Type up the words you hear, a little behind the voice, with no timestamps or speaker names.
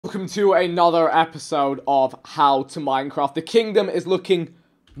welcome to another episode of How to Minecraft. The kingdom is looking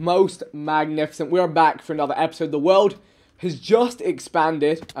most magnificent. We are back for another episode. The world has just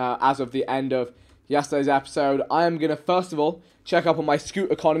expanded as of the end of yesterday's episode. I am going to, first of all, check up on my scoot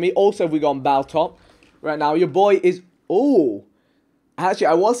economy. Also, we got on Battle Top right now. Your boy is... Oh, actually,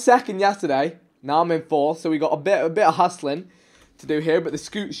 I was second yesterday. Now I'm in fourth, so we got a bit of hustling to do here. But the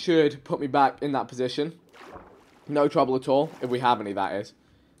scoot should put me back in that position. No trouble at all, if we have any, that is.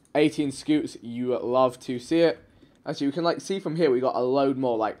 18 scoots, you love to see it. Actually, you can like see from here, we got a load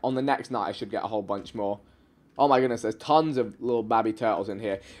more. Like, on the next night, I should get a whole bunch more. Oh my goodness, there's tons of little babby turtles in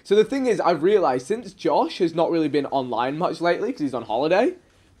here. So the thing is, I've realized, since Josh has not really been online much lately, because he's on holiday,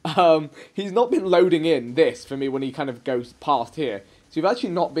 he's not been loading in this for me when he kind of goes past here. So we've actually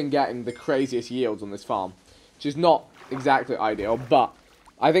not been getting the craziest yields on this farm, which is not exactly ideal, but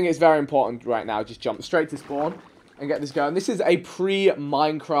I think it's very important right now, just jump straight to spawn and get this going. This is a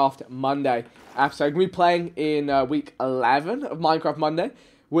pre-Minecraft Monday episode. We're playing in week 11 of Minecraft Monday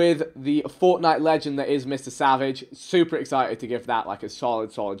with the Fortnite legend that is Mr. Savage. Super excited to give that like a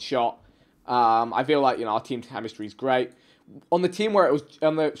solid shot. I feel like, you know, our team chemistry is great. On the team where it was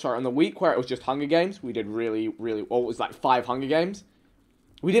on the week where it was just Hunger Games, we did really well. It was like 5 Hunger Games.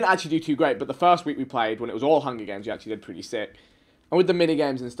 We didn't actually do too great, but the first week we played, when it was all Hunger Games, we actually did pretty sick. And with the mini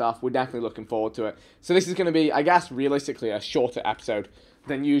games and stuff, we're definitely looking forward to it. So this is going to be, I guess, realistically a shorter episode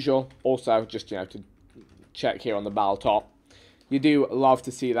than usual. Also, just, you know, to check here on the Battle Top. You do love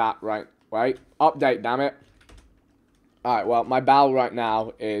to see that, right? Right? Update, damn it. Alright, well, my battle right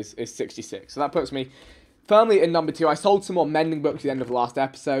now is 66. So that puts me firmly in number 2. I sold some more mending books at the end of the last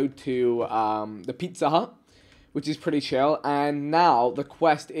episode to the Pizza Hut, which is pretty chill. And now the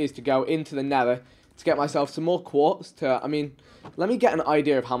quest is to go into the Nether to get myself some more quartz to, I mean, let me get an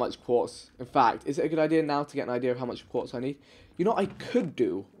idea of how much quartz. In fact, is it a good idea now to get an idea of how much quartz I need? You know what I could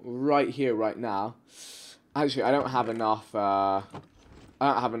do right here, right now? Actually, I don't have enough dark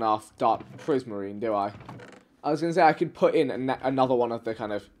prismarine, do I? I was going to say I could put in another one of the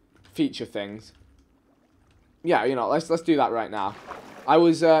kind of feature things. Yeah, you know, let's do that right now. I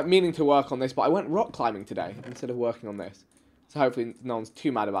was meaning to work on this, but I went rock climbing today instead of working on this. So hopefully no one's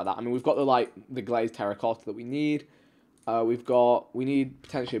too mad about that. I mean, we've got the glazed terracotta that we need. We need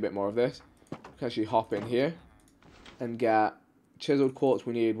potentially a bit more of this. We can actually hop in here and get chiseled quartz.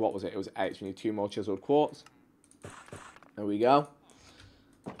 We need, what was it? It was 8. So we need 2 more chiseled quartz. There we go.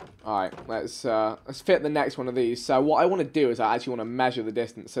 Alright, let's fit the next one of these. So what I want to do is I actually want to measure the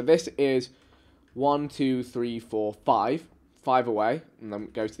distance. So this is 1, 2, 3, 4, 5. 5 away, and then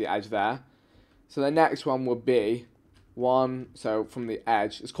go to the edge there. So the next one would be 1, so from the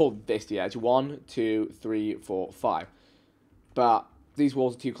edge, it's called this the edge, 1, 2, 3, 4, 5. But these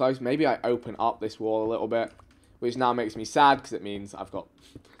walls are too close. Maybe I open up this wall a little bit, which now makes me sad because it means I've got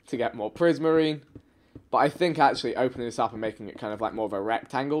to get more prismarine. But I think actually opening this up and making it kind of like more of a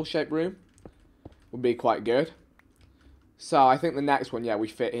rectangle shaped room would be quite good. So I think the next one, yeah, we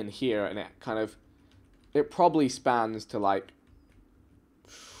fit in here, and it probably spans to like,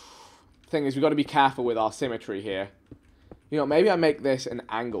 thing is, we've got to be careful with our symmetry here. You know, maybe I make this an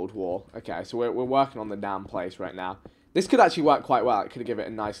angled wall. Okay, so we're working on the damn place right now. This could actually work quite well. It could give it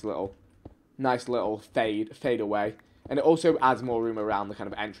a nice little fade away. And it also adds more room around the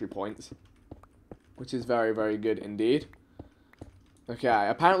kind of entry points, which is very, very good indeed. Okay,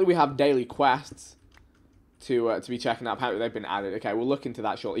 apparently we have daily quests to be checking out. Apparently they've been added. Okay, we'll look into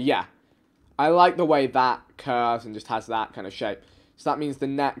that shortly. Yeah, I like the way that curves and just has that kind of shape. So that means the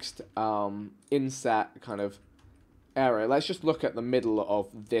next inset kind of area, let's just look at the middle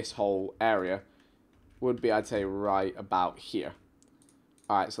of this whole area, would be, I'd say, right about here.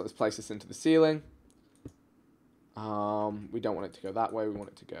 Alright, so let's place this into the ceiling. We don't want it to go that way, we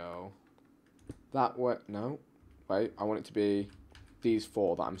want it to go that way. No, wait, I want it to be these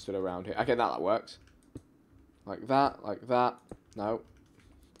 4 that I'm stood around here. Okay, that works. Like that, no.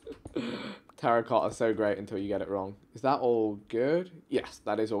 Terracotta is so great until you get it wrong. Is that all good? Yes,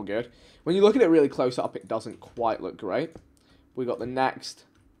 that is all good. When you look at it really close up, it doesn't quite look great. We got the next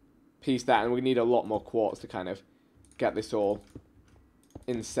piece there, and we need a lot more quartz to kind of get this all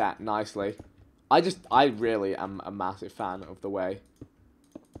inset nicely. I really am a massive fan of the way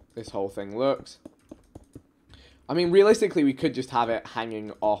this whole thing looks. I mean, realistically, we could just have it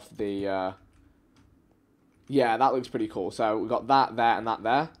hanging off the... Yeah, that looks pretty cool. So we've got that there and that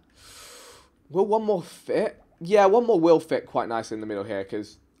there. Will one more fit? Yeah, one more will fit quite nicely in the middle here,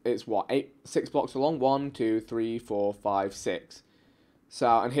 because it's, what, 6 blocks along? 1, 2, 3, 4, 5, 6.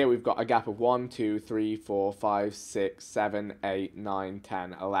 So, and here we've got a gap of 1, 2, 3, 4, 5, 6, 7, 8, 9,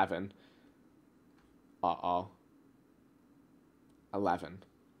 10, 11. 11.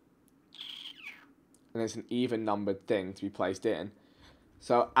 And it's an even numbered thing to be placed in.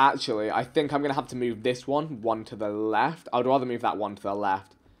 So actually, I think I'm going to have to move this one to the left. I'd rather move that one to the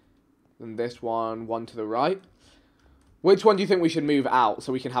left than this one to the right. Which one do you think we should move out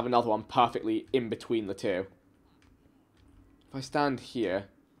so we can have another one perfectly in between the two? If I stand here,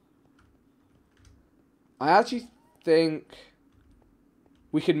 I actually think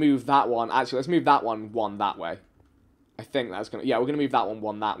we could move that one. Actually, let's move that one that way. I think that's going to... Yeah, we're going to move that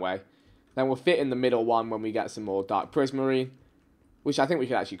one that way. Then we'll fit in the middle one when we get some more dark prismarine, which I think we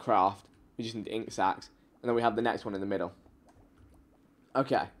could actually craft. We just need ink sacs. And then we have the next one in the middle.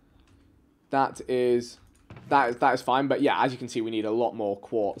 Okay. That is fine. But yeah, as you can see, we need a lot more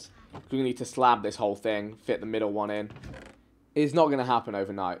quartz. We need to slab this whole thing, fit the middle one in. It's not going to happen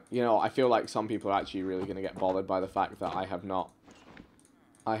overnight. You know, I feel like some people are actually really going to get bothered by the fact that I have not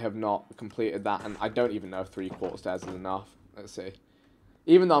completed that. And I don't even know if 3 quartz stairs is enough. Let's see.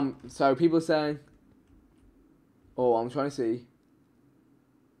 Even though so people are saying... Oh, I'm trying to see...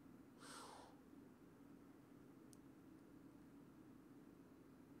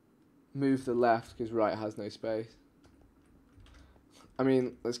 Move to the left because right has no space. I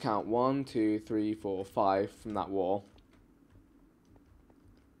mean, let's count 1, 2, 3, 4, 5 from that wall.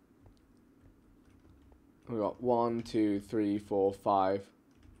 We got 1, 2, 3, 4, 5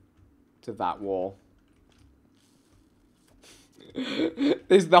 to that wall.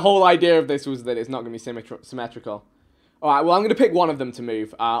 The whole idea of this was that it's not going to be symmetrical. All right, well, I'm going to pick one of them to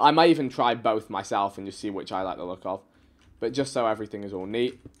move. I might even try both myself and just see which I like the look of. But just so everything is all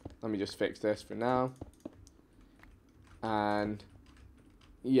neat, let me just fix this for now. And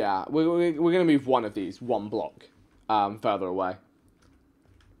yeah, we're going to move one of these, one block, further away.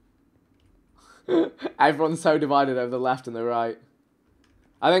 Everyone's so divided over the left and the right.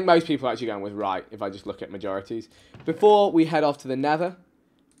 I think most people are actually going with right, if I just look at majorities. Before we head off to the nether,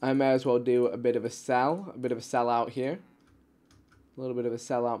 I may as well do a bit of a sell out here. A little bit of a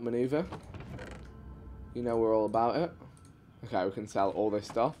sell out maneuver. You know we're all about it. Okay, we can sell all this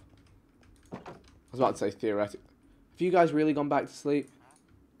stuff. I was about to say theoretically. Have you guys really gone back to sleep?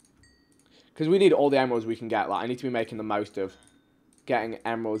 Because we need all the emeralds we can get. Like, I need to be making the most of getting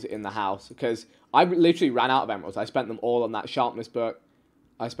emeralds in the house. Because I literally ran out of emeralds. I spent them all on that sharpness book.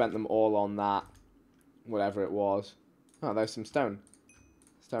 I spent them all on that, whatever it was. Oh, there's some stone.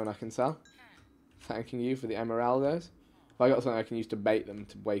 Stone I can sell. Thanking you for the emeraldos. If I got something I can use to bait them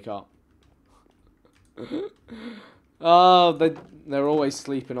to wake up. Oh, they're always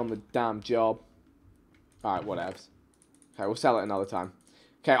sleeping on the damn job. Alright, whatevs. Okay, we'll sell it another time.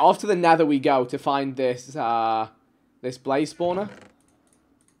 Okay, off to the nether we go to find this, this blaze spawner.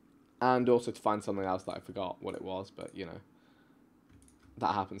 And also to find something else that I forgot what it was, but, you know.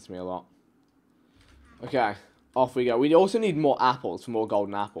 That happens to me a lot. Okay, off we go. We also need more apples, for more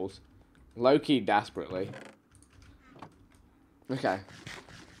golden apples. Low-key desperately. Okay.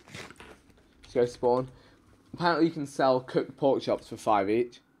 Let's go spawn. Apparently you can sell cooked pork chops for 5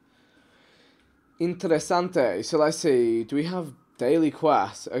 each. Interessante. So let's see. Do we have daily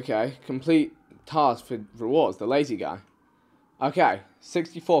quests? Okay. Complete tasks for rewards. The lazy guy. Okay.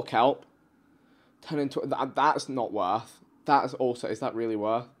 64 kelp. Turn into... That's not worth. That's also... Is that really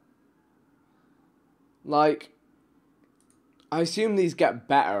worth? Like... I assume these get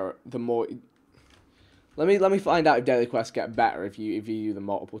better the more... Let me find out if daily quests get better if you do them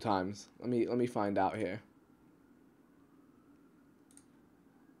multiple times. Let me find out here.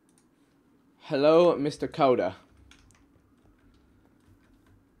 Hello, Mr. Coda.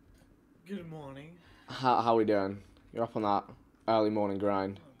 Good morning. How we doing? You're up on that early morning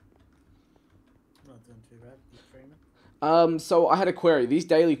grind. Not doing too bad. You streaming? So I had a query. These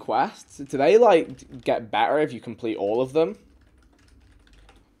daily quests, do they like get better if you complete all of them?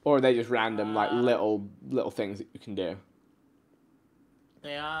 Or are they just random, like, little things that you can do?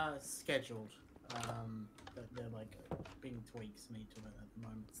 They are scheduled, but they're, like, being tweaks made to it at the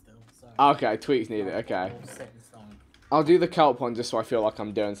moment still, so... Okay, tweaks needed, okay. All set in stone. I'll do the kelp one just so I feel like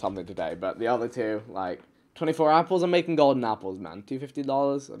I'm doing something today, but the other two, like, 24 apples, I'm making golden apples, man.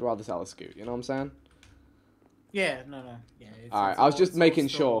 $250, I'd rather sell a scoot, you know what I'm saying? Yeah, no. Yeah, alright, I was just making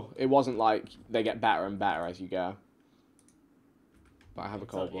sure it wasn't like they get better and better as you go. But I have a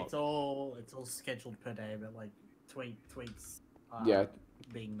cold block. It's all scheduled per day, but like tweaks are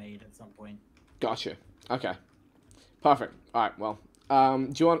being made at some point. Gotcha. Okay. Perfect. All right. Well,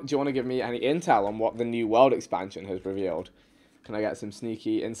 do you want to give me any intel on what the new world expansion has revealed? Can I get some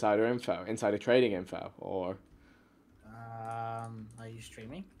sneaky insider info, insider trading info, or? Are you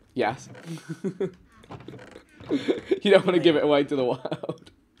streaming? Yes. You don't want to give it away to the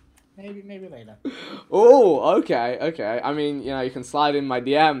world. maybe later. Oh, okay, okay. I mean, you know, you can slide in my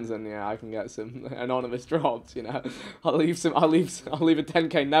DMs, and I can get some anonymous drops. You know, I'll leave a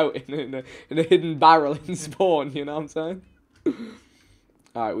 10k note in a hidden barrel in spawn. You know what I'm saying?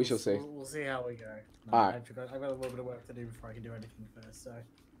 All right, we shall see. We'll see how we go. No, All right. I've got a little bit of work to do before I can do anything first. So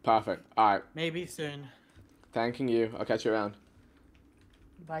Perfect. All right. maybe soon. Thanking you. I'll catch you around.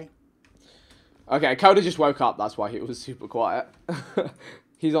 Bye. Okay, Coda just woke up. That's why he was super quiet.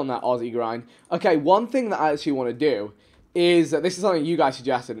 He's on that Aussie grind. Okay, one thing that I actually want to do is, this is something you guys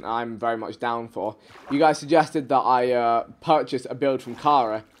suggested, and I'm very much down for. You guys suggested that I purchase a build from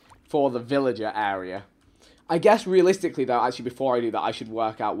Kara for the villager area. I guess realistically, though, actually, before I do that, I should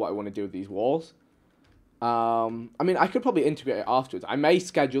work out what I want to do with these walls. I mean, I could probably integrate it afterwards. I may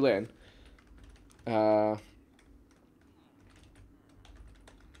schedule in.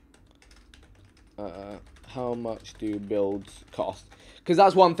 How much do builds cost? Because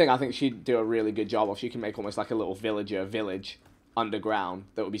that's one thing I think she'd do a really good job of. She can make almost like a little villager village underground.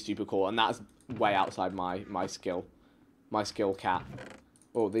 That would be super cool. And that's way outside my skill cap.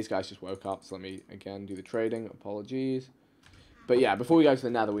 Oh, these guys just woke up. So let me, again, do the trading. Apologies. But yeah, before we go to the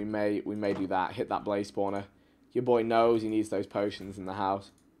nether, we may do that. Hit that blaze spawner. Your boy knows he needs those potions in the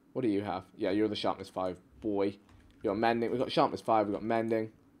house. What do you have? Yeah, you're the sharpness 5 boy. You got mending. We've got sharpness 5. We've got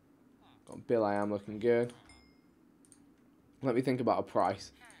mending. Got Bill, I am looking good. Let me think about a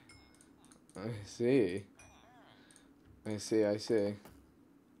price. I see.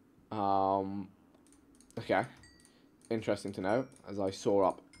 Okay. Interesting to know, as I soar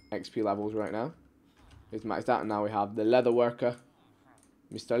up XP levels right now. It's maxed out, and now we have the leather worker.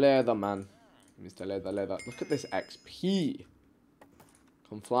 Mr. Leatherman. Mr. Leather. Look at this XP.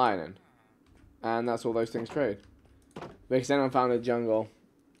 Come flying in. And that's all those things trade. Because anyone found a jungle.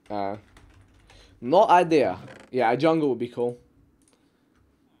 Not idea. Yeah, a jungle would be cool.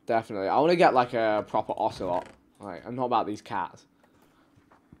 Definitely. I want to get like a proper ocelot. Like, I'm not about these cats.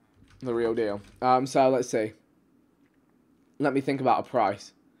 The real deal. So let's see. Let me think about a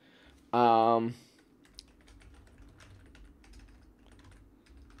price.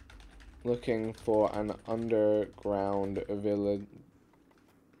 Looking for an underground village.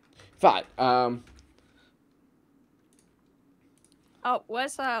 Fine. Oh,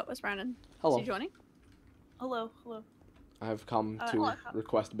 where's Brandon? Hello. Is he joining? Hello. I have come to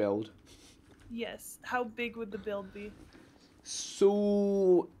request build. Yes. How big would the build be?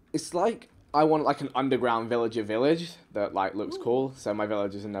 So it's like I want like an underground villager village that like looks cool. So my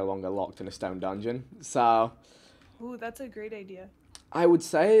villagers are no longer locked in a stone dungeon. So Ooh, that's a great idea. I would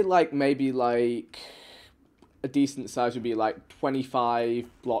say like maybe like a decent size would be like 25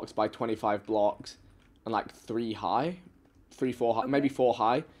 blocks by 25 blocks and like 3 high. 3, 4 high, maybe 4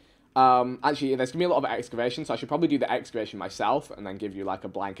 high. Actually, there's gonna be a lot of excavation, so I should probably do the excavation myself and then give you like a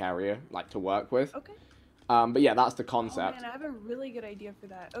blank area like to work with. Okay. But yeah, that's the Oh concept. man, I have a really good idea for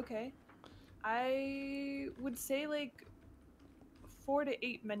that. Okay. I would say like 4 to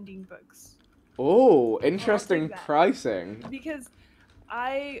 8 mending books. Oh, interesting that. pricing. Because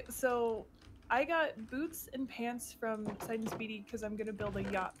I got boots and pants from Sight and Speedy because I'm gonna build a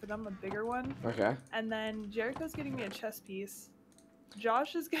yacht for them, a bigger one. Okay. And then Jericho's getting me a chess piece.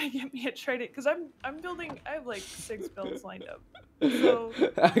 Josh is gonna get me a trident because I'm building. I have like 6 builds lined up. So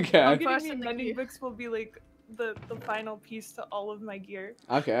Okay. I'm getting me mending books will be like the final piece to all of my gear.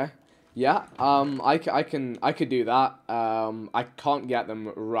 Okay. Yeah. I could do that. I can't get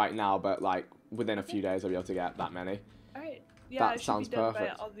them right now, but like within a few days I'll be able to get that many. All right. Yeah, That I should sounds be done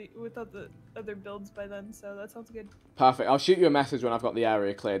perfect. with all the other builds by then, so that sounds good. Perfect. I'll shoot you a message when I've got the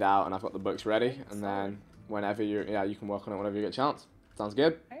area cleared out and I've got the books ready, Okay, and solid. then whenever you can work on it whenever you get a chance. Sounds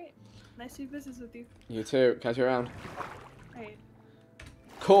good. All right. Nice to do business with you. You too. Catch you around. All right.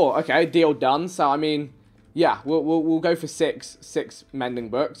 Cool. Okay, deal done. So I mean, yeah, we'll go for six mending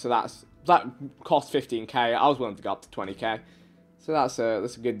books. So that cost 15k. I was willing to go up to 20k. So that's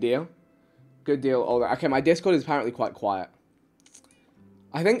a good deal. Good deal. All that. Okay, my Discord is apparently quite quiet.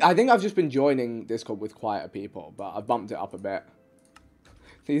 I think I've just been joining Discord with quieter people, but I've bumped it up a bit.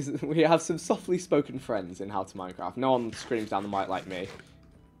 We have some softly spoken friends in How to Minecraft. No one screams down the mic like me.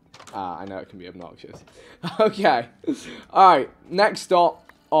 I know it can be obnoxious. Okay. Alright, next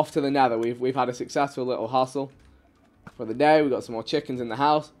stop, off to the nether. We've had a successful little hustle for the day. We've got some more chickens in the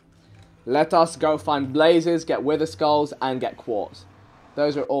house. Let us go find blazes, get wither skulls, and get quartz.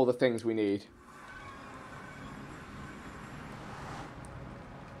 Those are all the things we need.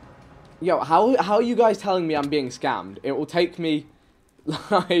 Yo, how are you guys telling me I'm being scammed? It will take me,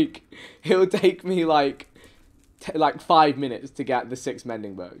 like, 5 minutes to get the 6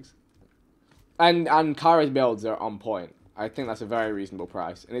 mending bugs. And Kara's builds are on point. I think that's a very reasonable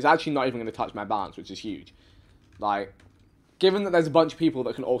price. And it's actually not even going to touch my balance, which is huge. Like, given that there's a bunch of people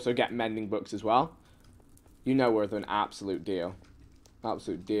that can also get mending books as well, you know we're an absolute deal.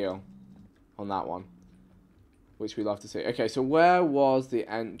 Absolute deal on that one. Which we love to see. Okay, so where was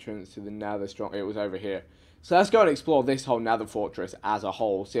the entrance to the Nether strong? It was over here. So let's go and explore this whole Nether fortress as a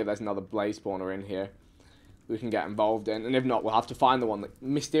whole. See if there's another blaze spawner in here we can get involved in. And if not, we'll have to find the one, that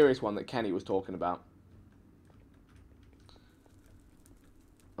mysterious one that Kenny was talking about.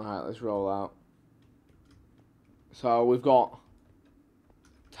 Alright, let's roll out. So we've got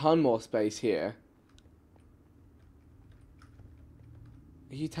a ton more space here.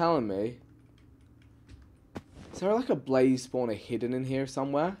 Are you telling me? Is there like a blaze spawner hidden in here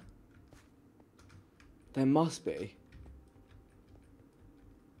somewhere? There must be.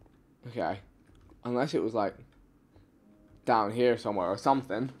 Okay. Unless it was like down here somewhere or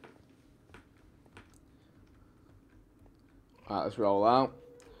something. Alright, let's roll out.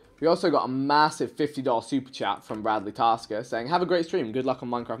 We also got a massive $50 super chat from Bradley Tasker saying, have a great stream. Good luck on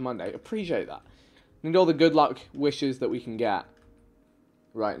Minecraft Monday. Appreciate that. Need all the good luck wishes that we can get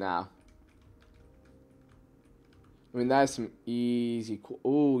right now. I mean, there's some easy...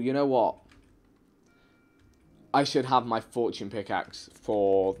 Ooh, you know what? I should have my fortune pickaxe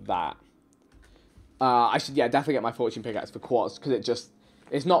for that. I should, yeah, definitely get my fortune pickaxe for quartz, because it just...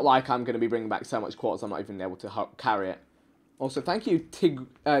 It's not like I'm going to be bringing back so much quartz I'm not even able to carry it. Also, thank you,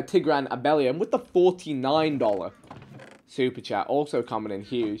 Tigran Abelium, with the $49 super chat. Also coming in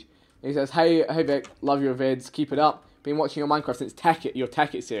huge. He says, hey Vic, love your vids, keep it up. Been watching your Minecraft since your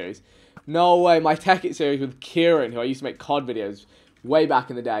Tekkit series. No way, my Tekkit series with Kieran, who I used to make COD videos way back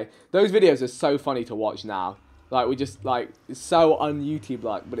in the day. Those videos are so funny to watch now. Like, we just, like, it's so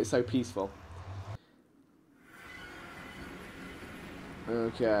un-YouTube-like, but it's so peaceful.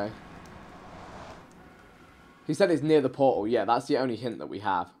 Okay. He said it's near the portal. Yeah, that's the only hint that we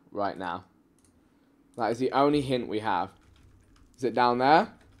have right now. That is the only hint we have. Is it down there?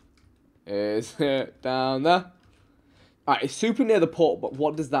 Is it down there? Alright, it's super near the portal, but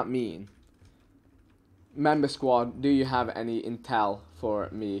what does that mean? Member squad, do you have any intel for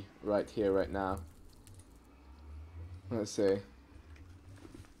me right here, right now? Let's see.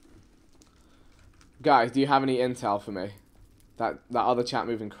 Guys, do you have any intel for me? That other chat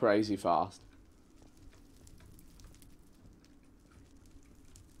moving crazy fast.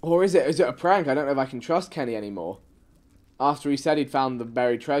 Or is it a prank? I don't know if I can trust Kenny anymore. After he said he'd found the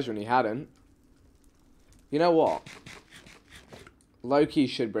buried treasure and he hadn't. You know what? Loki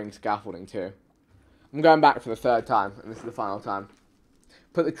should bring scaffolding too. I'm going back for the third time, and this is the final time.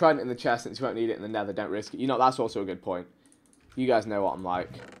 Put the trident in the chest since you won't need it in the nether, don't risk it. You know, that's also a good point. You guys know what I'm like.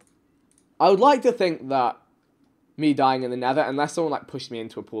 I would like to think that me dying in the nether, unless someone like pushed me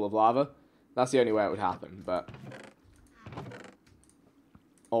into a pool of lava, that's the only way it would happen, but...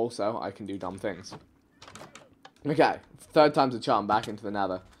 Also, I can do dumb things. Okay, third time's a charm, back into the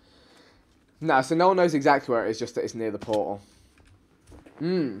nether. No, so no one knows exactly where it is, just that it's near the portal.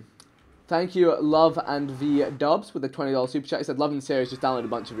 Thank you, Love and V Dubs, with the $20 super chat. He said, loving the series, just download a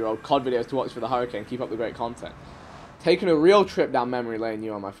bunch of your old COD videos to watch for the hurricane. Keep up the great content. Taking a real trip down memory lane,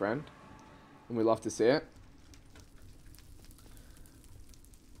 you are, my friend. And we love to see it.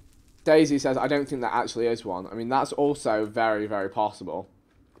 Daisy says, I don't think that actually is one. I mean, that's also very, very possible.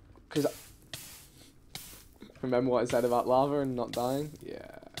 Because... Remember what I said about lava and not dying?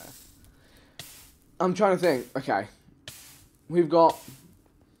 Yeah. I'm trying to think. Okay. We've got...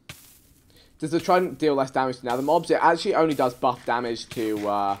 Does the trident deal less damage to nether mobs? It actually only does buff damage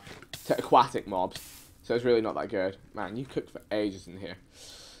to aquatic mobs. So it's really not that good. Man, you cooked for ages in here.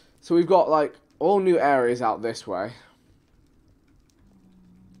 So we've got, like, all new areas out this way.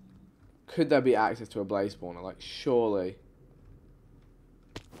 Could there be access to a blaze spawner? Like, surely.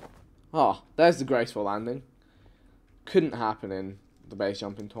 Oh, there's the graceful landing. Couldn't happen in the base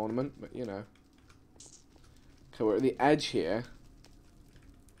jumping tournament, but, you know. Okay, we're at the edge here.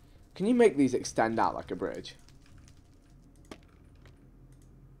 Can you make these extend out like a bridge?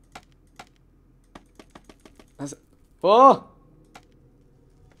 That's... Oh!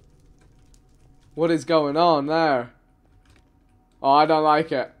 What is going on there? Oh, I don't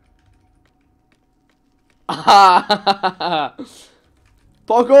like it.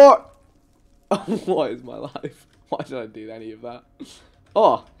 Parkour! What is my life? Why did I do any of that?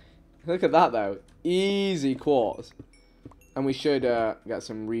 Oh, look at that though. Easy quartz. And we should get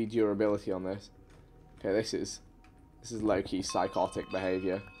some re-durability on this. Okay, this is low-key psychotic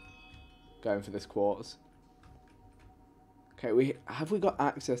behavior. Going for this quartz. Okay, have we got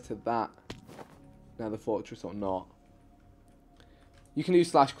access to that nether fortress or not? You can do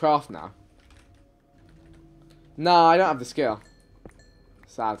 /craft now. No, I don't have the skill.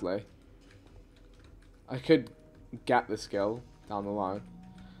 Sadly. I could get the skill down the line.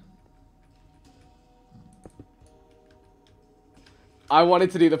 I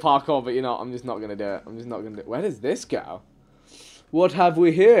wanted to do the parkour, but you know, I'm just not gonna do it. I'm just not gonna do it. Where does this go? What have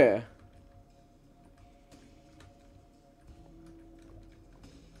we here?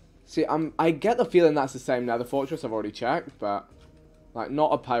 See, I get the feeling that's the same Nether Fortress. I've already checked, but like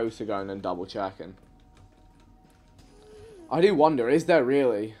not opposed to going and double checking. I do wonder, is there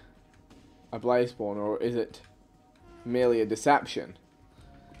really a blaze spawn, or is it merely a deception?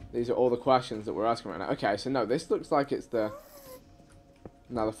 These are all the questions that we're asking right now. Okay, so no, this looks like it's the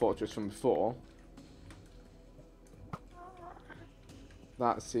Nether Fortress from before.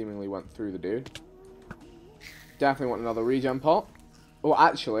 That seemingly went through the dude. Definitely want another regen pot. Oh,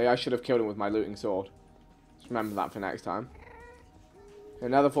 actually, I should have killed him with my looting sword. Just remember that for next time.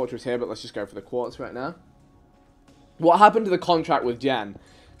 Another fortress here, but let's just go for the quartz right now. What happened to the contract with Jen?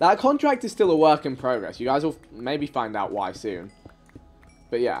 That contract is still a work in progress. You guys will maybe find out why soon.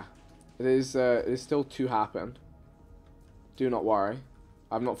 But yeah, it is still to happen. Do not worry.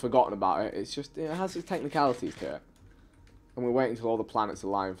 I've not forgotten about it. It's just, it has its technicalities to it. And we're waiting until all the planets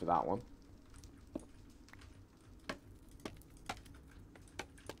align for that one.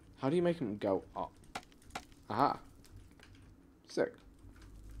 How do you make them go up? Aha. Sick.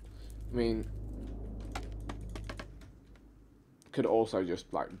 I mean, could also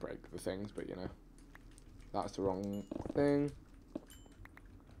just, like, break the things, but, you know. That's the wrong thing.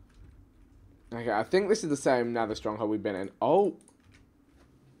 Okay, I think this is the same Nether stronghold we've been in. Oh.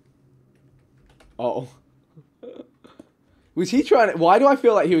 Oh. Was he trying to... Why do I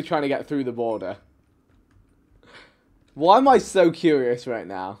feel like he was trying to get through the border? Why am I so curious right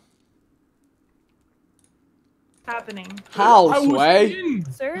now? Happening. How, Sway?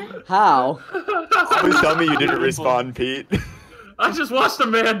 Sir? How? Please tell me you didn't respawn, Pete. I just watched a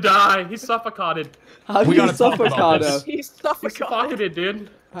man die. He's suffocated. How did We he gotta talk about suffocate? this. He's He's suffocated. suffocated, dude.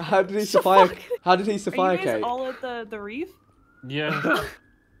 How did he suffocate? How did he Are you guys suffocate? all at the reef? Yeah.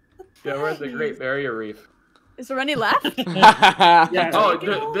 Yeah, we're at the Great Barrier Reef. Is there any left? Yeah. Oh, Take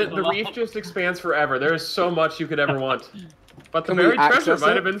it all? the reef just expands forever. There is so much you could ever want. But the Can we buried treasure access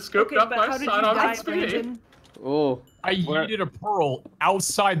might it? have been scooped Okay, up but by how did you Sidon die, and Speedy. Brandon? Oh. I yeeted a pearl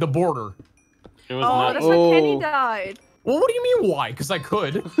outside the border. It was Oh, not. that's why Kenny Oh. died. Well, what do you mean why? Because I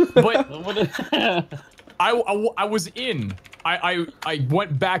could, but I was in. I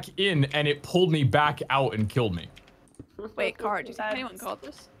went back in and it pulled me back out and killed me. Wait, Car, do you think That's- anyone caught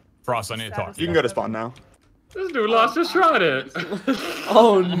this? Frost, I need to talk to You you. can go to spawn now. This dude lost his shot at it.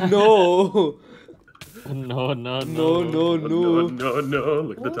 Oh no. No, No, no, no, No, no. no, no.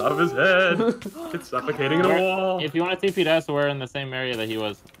 Look at the top of his head. It's suffocating in a wall. If you want to TP to us, we're in the same area that he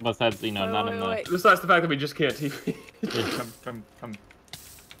was. Besides, you know, Wait, not wait, in the. wait. Besides the fact that we just can't TP. Come.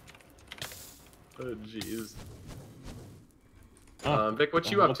 Oh, jeez. Oh, Vic, what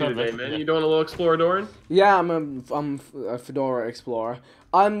you what's up to up, today, Vic? man? Yeah. You doing a little exploradoring? Yeah, I'm a Fedora explorer.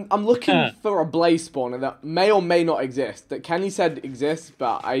 I'm looking for a blaze spawner that may or may not exist. That Kenny said exists,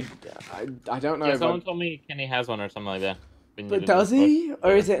 but I don't know Yeah, if someone I... told me Kenny has one or something like that. We But needed does to he? look.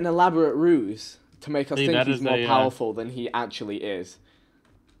 Or is it an elaborate ruse to make us See, think that he's is more a, powerful than he actually is?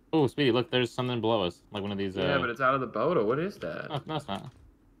 Oh, Speedy, look, there's something below us, like one of these. Yeah, but it's out of the boat. What is that? Oh, no, it's not.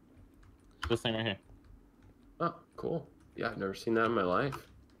 This thing right here. Oh, cool. Yeah, I've never seen that in my life.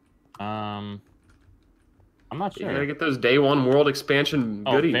 I'm not You sure. gotta get those day one world expansion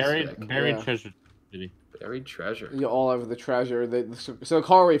Oh, goodies. buried Vic. buried Yeah. treasure. Speedy. Buried treasure. You're all over the treasure. So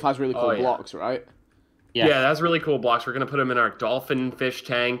Coral Reef has really cool Oh, yeah. blocks, right? Yeah. that's really cool blocks. We're gonna put them in our dolphin fish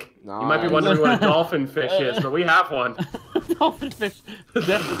tank. You might be Nice. wondering what a dolphin fish is, but we have one. Dolphin fish.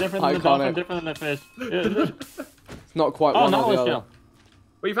 Different than the Iconic. dolphin, different than the fish. Yeah. It's not quite Oh, one no, or the let's other. go.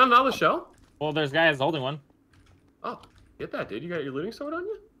 Well, you found another shell? Well, there's guys holding one. Oh, get that, dude. You got your looting sword on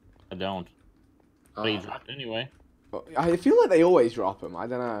you? I don't. Oh. But he dropped anyway. I feel like they always drop them. I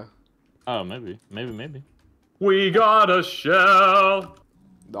don't know. Oh, maybe. We got a shell.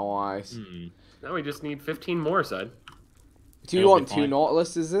 Nice. Hmm. Now we just need 15 more, Side. Do you It'll want be two fine.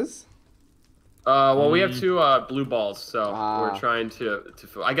 Nautiluses? Well, we have two blue balls, so Ah. we're trying to.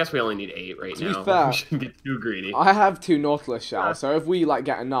 I guess we only need 8 right To be now. fair, we shouldn't get too greedy. I have two Nautilus shells, so if we like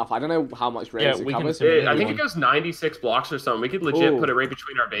get enough, I don't know how much Yeah, radius it we can covers. fit I think one. it goes 96 blocks or something. We could legit Ooh. put it right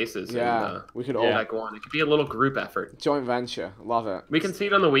between our bases. Yeah, and, we could all all that go on. It could be a little group effort. joint venture. Love it. We can see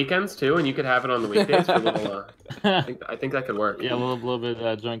it on the weekends too, and you could have it on the weekdays for a little. I think that could work. Yeah, a little bit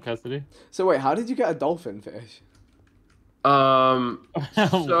joint custody. So wait, how did you get a dolphin fish?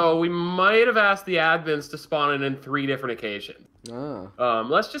 So we might have asked the admins to spawn it in 3 different occasions. Ah.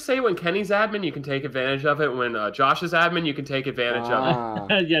 Let's just say when Kenny's admin, you can take advantage of it. When Josh's admin, you can take advantage of Ah.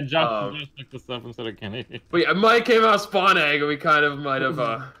 Yeah, Josh picked this up instead of Kenny. it. But Mike came out spawn egg, and we kind of might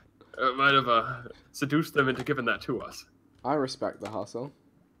have seduced them into giving that to us. I respect the hustle.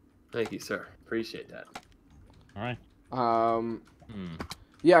 Thank you, sir. Appreciate that. All right.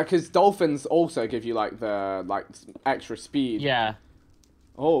 Yeah, because dolphins also give you like the extra speed. Yeah.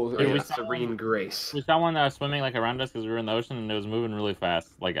 Oh, Dude, Yeah, we serene grace. We saw one that was swimming like around us because we were in the ocean and it was moving really fast.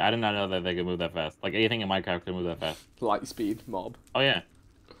 Like I did not know that they could move that fast. Like anything in Minecraft could move that fast. light speed mob. Oh yeah.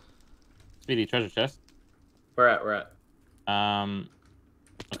 Speedy treasure chest. We're at.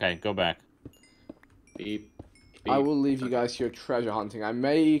 Okay, go back. Beep. I will leave you guys to your treasure hunting. I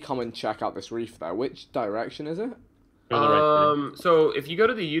may come and check out this reef though. Which direction is it? Go to the right, Speedy. So if you go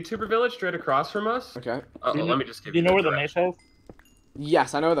to the YouTuber village straight across from us. Okay. Let me just give Do you know where the direction. mace is?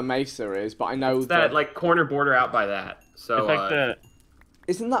 Yes, I know where the mesa is, but I know It's that like corner border out by that. So It's like the.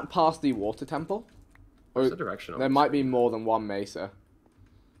 Isn't that past the water temple? Or what's the direction? there might be more than one mesa.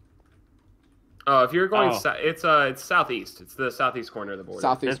 Oh, if you're going, Oh. it's southeast. It's the southeast corner of the border.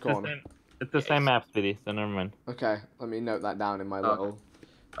 Southeast It's the corner. same. It's the same map, Speedy. So never mind. Okay, let me note that down in my Okay. little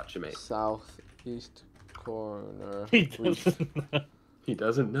Gotcha, mate. southeast corner. He reef. doesn't. He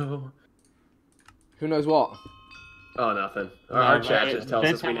doesn't know. Who knows what? Oh, nothing. Our No, chat right. just tells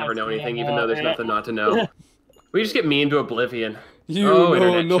us we never know anything, even Yeah. though there's nothing not to know. We just get me into oblivion. You Oh, know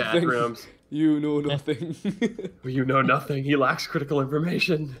internet chat nothing. rooms. You know nothing. You know nothing. He lacks critical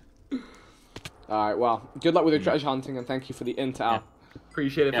information. Alright, well, good luck with your treasure hunting and thank you for the intel. Yeah.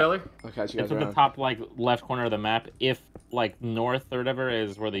 Appreciate it, Yeah. Philly. I'll catch you guys It's at the around. top, like left corner of the map. If like north or whatever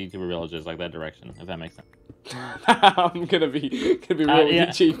is where the YouTuber village is, like that direction. If that makes sense. I'm gonna be real with yeah.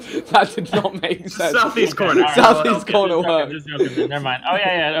 you, Chief. That did not make sense. Southeast corner. Alright, Southeast well, corner just joking, works. just joking. Never mind. Oh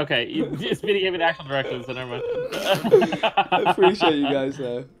yeah, okay. Speedy gave me the actual directions, so never mind. I appreciate you guys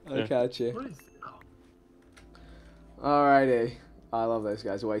though. I'll Yeah. catch you. What is... oh. Alrighty. I love those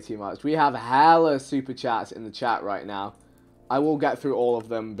guys way too much. We have hella super chats in the chat right now. I will get through all of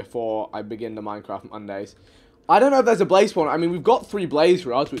them before I begin the Minecraft Mondays. I don't know if there's a blaze spawn. I mean, we've got 3 blaze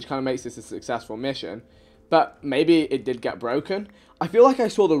rods, which kind of makes this a successful mission. But maybe it did get broken. I feel like I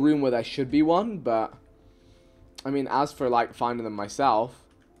saw the room where there should be one, but... I mean, as for, like, finding them myself...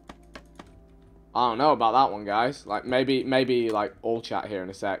 I don't know about that one, guys. Like, maybe like, all chat here in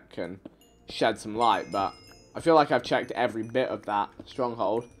a sec can shed some light, but... I feel like I've checked every bit of that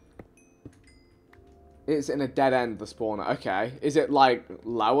stronghold. It's in a dead end, the spawner. Okay. Is it, like,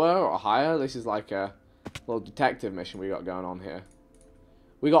 lower or higher? This is like a little detective mission we got going on here.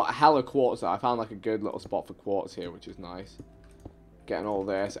 We got hella quartz, though. I found, like, a good little spot for quartz here, which is nice. Getting all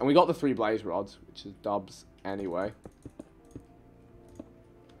this. And we got the 3 blaze rods, which is dubs anyway.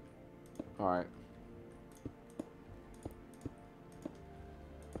 Alright.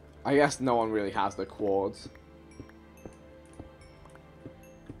 I guess no one really has the quartz.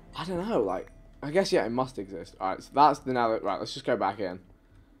 I don't know, like... I guess, yeah, it must exist. Alright, so that's the now that... Right, let's just go back in.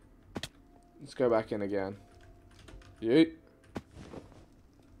 Let's go back in again. Yeet.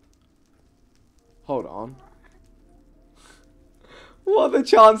 Hold on. What are the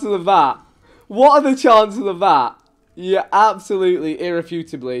chances of that? What are the chances of that? You absolutely,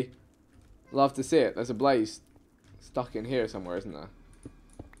 irrefutably love to see it. There's a blaze stuck in here somewhere, isn't there?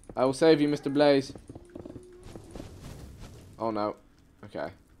 I will save you, Mr. Blaze. Oh, no. Okay.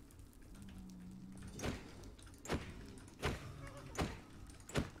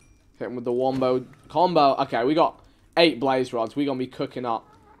 Hit him with the wombo combo. Okay, we got 8 blaze rods. We're going to be cooking up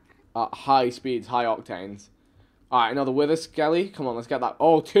at high speeds, high octanes. Alright, another wither skelly. Come on, let's get that.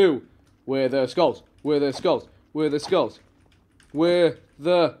 Oh, 2. Where the skulls? Where the skulls? Where the skulls? Where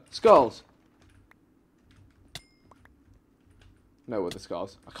the skulls? No, where the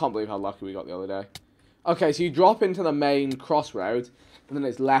skulls. I can't believe how lucky we got the other day. Okay, so you drop into the main crossroads, and then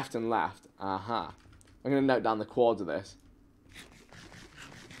it's left and left. Aha. I'm going to note down the chords of this.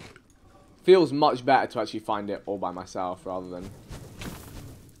 Feels much better to actually find it all by myself rather than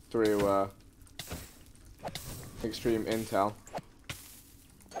through extreme intel.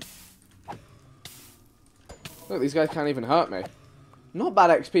 Look, these guys can't even hurt me. Not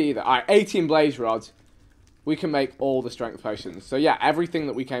bad XP either. Alright, 18 blaze rods. We can make all the strength potions. So yeah, everything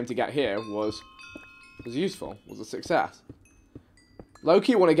that we came to get here was useful, was a success.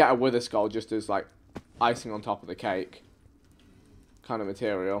 Low-key want to get a wither skull just as like icing on top of the cake kind of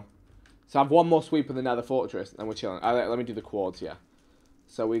material. So I have one more sweep of the nether fortress and we're chilling. Let me do the quartz here.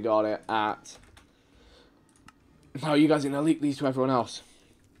 So we got it at... No, you guys are going to leak these to everyone else.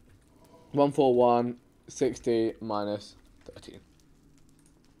 141, 60 minus 13.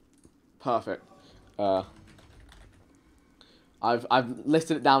 Perfect. I've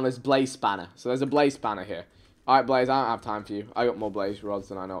listed it down as blaze spanner. So there's a blaze spanner here. Alright, Blaze, I don't have time for you. I got more blaze rods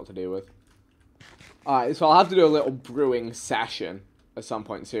than I know what to do with. Alright, so I'll have to do a little brewing session at some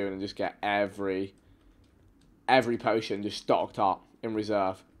point soon and just get every potion just stocked up in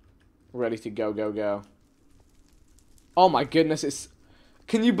reserve. Ready to go. Oh my goodness, it's...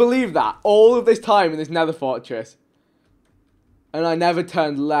 Can you believe that? All of this time in this nether fortress. And I never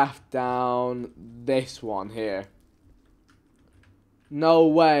turned left down this one here. No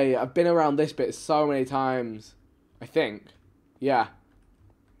way. I've been around this bit so many times. I think. Yeah.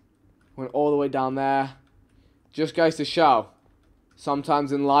 Went all the way down there. Just goes to show.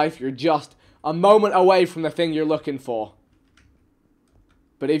 Sometimes in life, you're just a moment away from the thing you're looking for.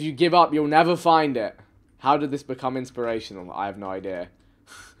 But if you give up, you'll never find it. How did this become inspirational? I have no idea.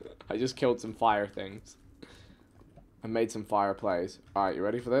 I just killed some fire things. I made some fire plays. Alright, you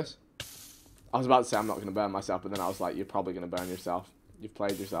ready for this? I was about to say I'm not going to burn myself, but then I was like, you're probably going to burn yourself. You've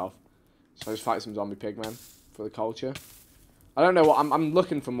played yourself. So I just fight some zombie pigmen for the culture. I don't know what... I'm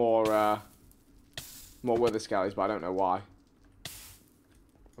looking for more wither skellies, but I don't know why. I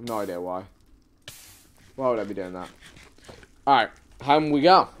have no idea why. Why would I be doing that? Alright, home we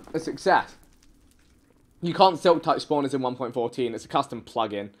go. A success. You can't silk touch spawners in 1.14. It's a custom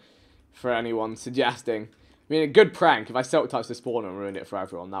plugin for anyone suggesting. I mean, a good prank. If I silk touch the spawner and ruined it for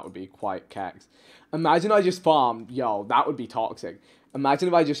everyone, that would be quite kex. Imagine I just farmed... Yo, that would be toxic. Imagine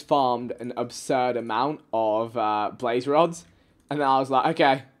if I just farmed an absurd amount of blaze rods. And then I was like,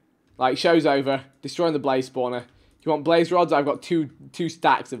 okay. Like, show's over. Destroying the blaze spawner. You want blaze rods? I've got two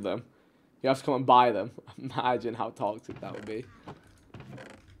stacks of them. You have to come and buy them. Imagine how toxic that would be.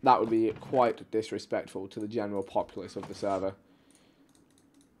 That would be quite disrespectful to the general populace of the server.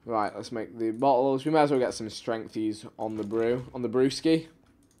 Right, let's make the bottles. We may as well get some strengthies on the brew. On the brewski.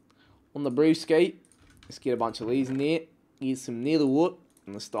 On the brewski. Let's get a bunch of these in there. Get some nether wood.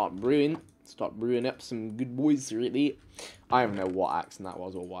 And let's start brewing. Start brewing up some good boys right there. I don't know what accent that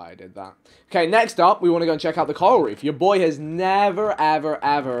was or why I did that. Okay, next up, we want to go and check out the coral reef. Your boy has never, ever,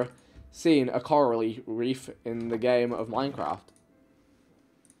 ever seen a coral reef in the game of Minecraft.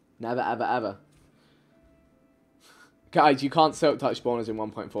 Never, ever, ever. Guys, you can't silk touch spawners in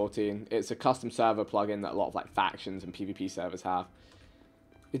 1.14. It's a custom server plugin that a lot of like factions and PvP servers have.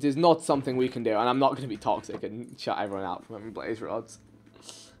 It is not something we can do, and I'm not going to be toxic and shut everyone out from having blaze rods.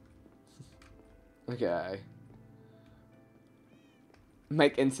 Okay.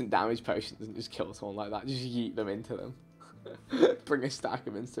 Make instant damage potions and just kill someone like that. Just yeet them into them. Bring a stack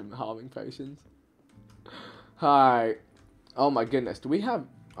of instant harming potions. Alright. Oh my goodness. Do we have...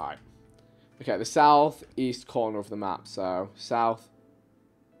 Alright. Okay, the southeast corner of the map. So, southeast.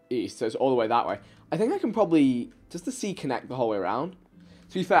 So it's all the way that way. I think I can probably... Does the sea connect the whole way around?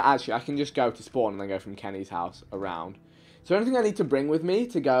 To be fair, actually, I can just go to spawn and then go from Kenny's house around. Is there anything I need to bring with me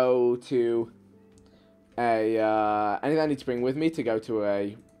to go to a... anything I need to bring with me to go to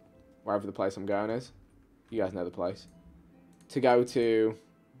a... Wherever the place I'm going is? You guys know the place. To go to...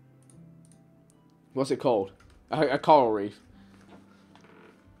 What's it called? A coral reef.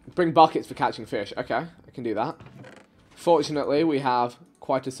 Bring buckets for catching fish. Okay, I can do that. Fortunately, we have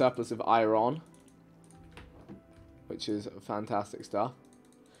quite a surplus of iron, which is fantastic stuff.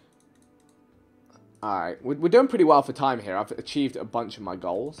 Alright, we're doing pretty well for time here. I've achieved a bunch of my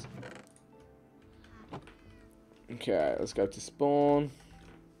goals. Okay, let's go to spawn.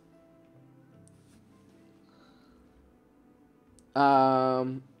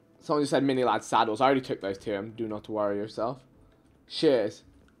 Someone just said mini lad saddles. I already took those to him. Do not worry yourself. Shears.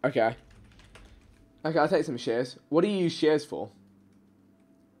 Okay. Okay, I'll take some shears. What do you use shears for?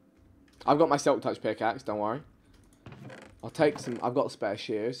 I've got my silk touch pickaxe, don't worry. I'll take some... I've got spare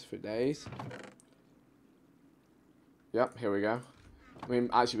shears for days. Yep, here we go. I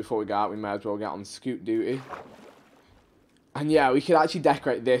mean, actually, before we go out, we may as well get on scoot duty. And yeah, we could actually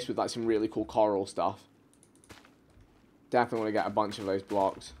decorate this with like some really cool coral stuff. Definitely want to get a bunch of those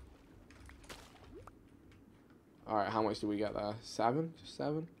blocks. Alright, how much do we get there? 7? Just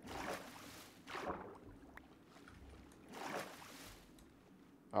 7?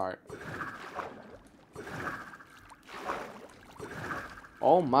 Alright.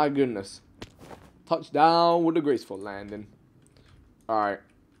 Oh my goodness. Touchdown with a graceful landing. Alright.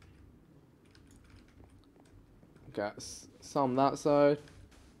 Got some that side.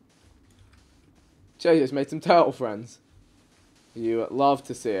 Jay just made some turtle friends. You love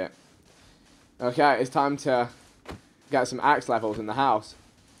to see it. Okay, it's time to get some axe levels in the house.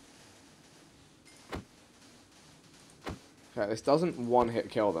 Okay, this doesn't one-hit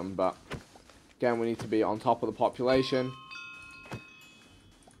kill them, but again, we need to be on top of the population.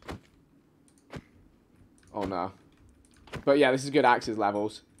 Oh no. But yeah, this is good axes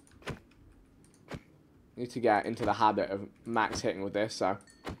levels. Need to get into the habit of max hitting with this, so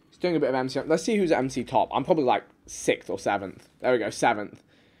he's doing a bit of MC. Let's see who's at MC top. I'm probably like 6th or 7th. There we go, 7th.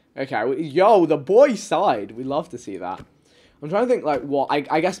 Okay, yo, the boys side. We love to see that. I'm trying to think like what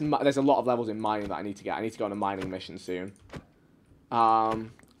I guess there's a lot of levels in mining that I need to get. I need to go on a mining mission soon.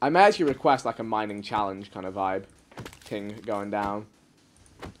 I may actually request like a mining challenge kind of vibe thing going down.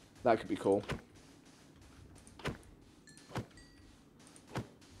 That could be cool.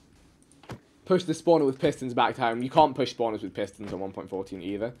 Push the spawner with pistons back to home. You can't push spawners with pistons on 1.14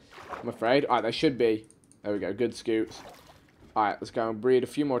 either, I'm afraid. Alright, there should be. There we go, good scoots. Alright, let's go and breed a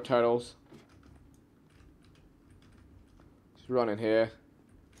few more turtles. Just run in here.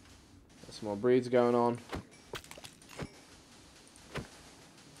 Got some more breeds going on.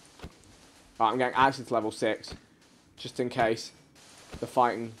 Alright, I'm getting access to level 6. Just in case the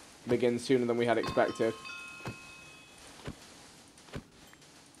fighting begins sooner than we had expected.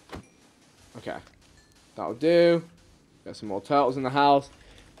 Okay, that'll do. Got some more turtles in the house.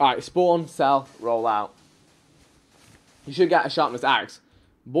 Alright, spawn, sell, roll out. You should get a sharpness axe.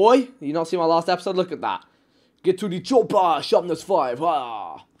 Boy, you not see my last episode? Look at that. Get to the chopper, sharpness 5.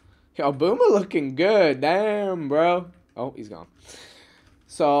 Ah. Yo, Boomer looking good. Damn, bro. Oh, he's gone.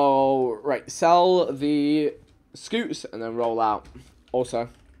 So, right, sell the scoots and then roll out. Also,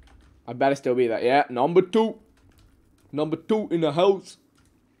 I better still be there. Yeah, number 2. Number 2 in the house.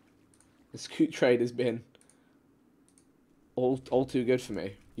 The scoot trade has been all too good for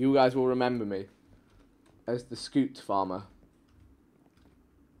me. You guys will remember me as the scoot farmer.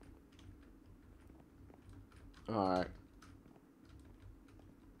 Alright.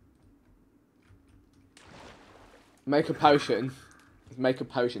 Make a potion. Make a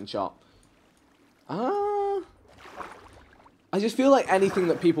potion shop. I just feel like anything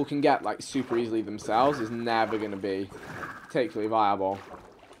that people can get like super easily themselves is never going to be particularly viable.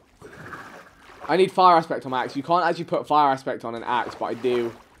 I need fire aspect on my axe. You can't actually put fire aspect on an axe, but I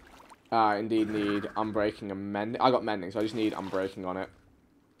do indeed need unbreaking and mending. I got mending, so I just need unbreaking on it.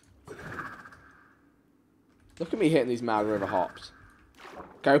 Look at me hitting these Mad River hops.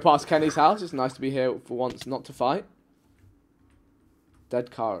 Go past Kenny's house. It's nice to be here for once, not to fight.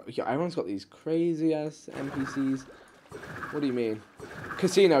 Dead car. Yeah, everyone's got these crazy ass NPCs. What do you mean?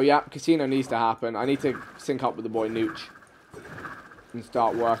 Casino, yeah. Casino needs to happen. I need to sync up with the boy Nooch and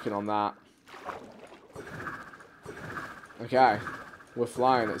start working on that. Okay, we're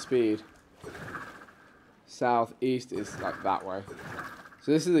flying at speed. Southeast is like that way.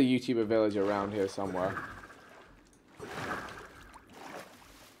 So this is a YouTuber village around here somewhere. I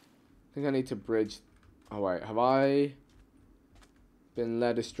think I need to bridge. Oh wait, have I been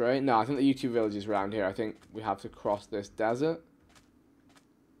led astray? No, I think the YouTube village is around here. I think we have to cross this desert.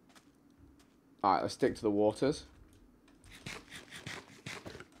 Alright, let's stick to the waters.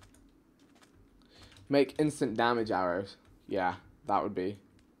 Make instant damage arrows. Yeah, that would be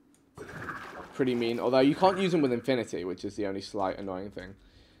pretty mean. Although you can't use them with infinity, which is the only slight annoying thing.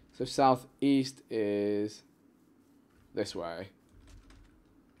 So southeast is this way.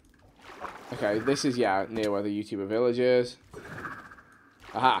 Okay, this is, yeah, near where the YouTuber village is.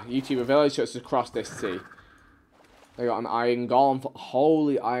 Aha, YouTuber village, so it's across this sea. They got an iron golem.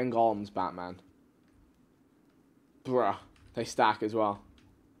 Holy iron golems, Batman. Bruh, they stack as well.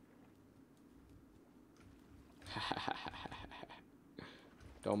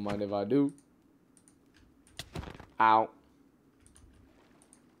 Don't mind if I do. Ow.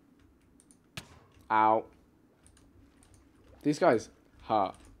 Ow. These guys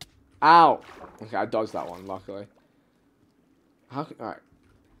hurt. Ow. Okay, I dodged that one, luckily. How can... Alright.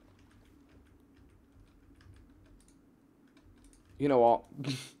 You know what?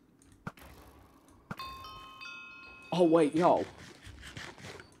 Oh, wait, yo.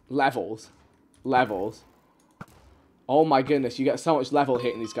 Levels. Levels. Oh my goodness, you get so much level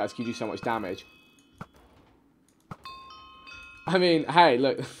hitting these guys, you do so much damage. I mean, hey,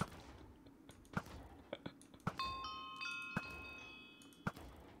 look.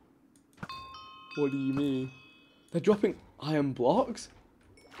 What do you mean? They're dropping iron blocks?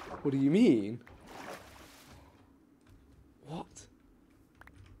 What do you mean? What?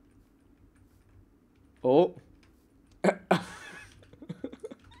 Oh.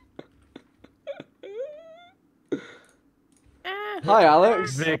 Hi,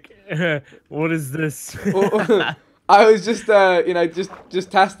 Alex. Vic, what is this? I was just, you know,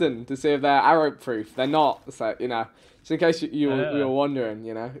 just testing to see if they're arrow proof. They're not, so you know, just in case you were wondering,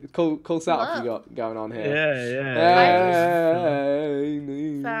 you know, cool setup you got going on here. Found.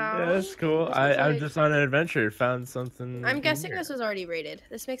 Yeah, that's cool. I'm just on an adventure. Found something. I'm guessing here. this was already rated.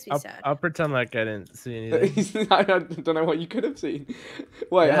 This makes me sad. I'll pretend like I didn't see anything. I don't know what you could have seen.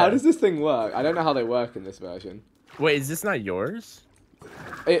 Wait, how does this thing work? I don't know how they work in this version. Wait, is this not yours?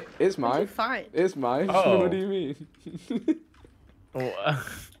 It is What'd mine. you find? It's mine. Oh. What do you mean? Oh,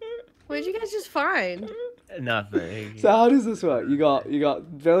 What did you guys just find? nothing. So how does this work? You got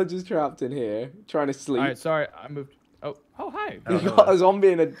villagers trapped in here trying to sleep. All right, sorry, I moved. Oh, hi. You got a zombie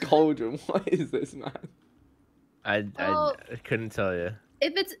in a cauldron. What is this, man? I couldn't tell you.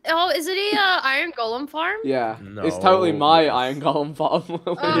 If it's is it a iron golem farm? Yeah, No. it's totally my iron golem farm.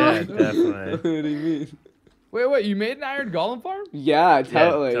 Yeah, definitely. What do you mean? Wait, you made an iron golem farm? Yeah,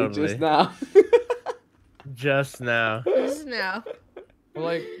 totally. totally. Just now. Just now. Just now. Well,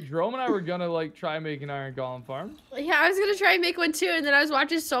 like, Jerome and I were gonna, like, try and make an iron golem farm. Yeah, I was gonna try and make one too, and then I was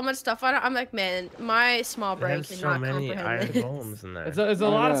watching so much stuff on it. I'm like, man, my small brain There's so cannot many comprehend iron this. golems in there. It's a I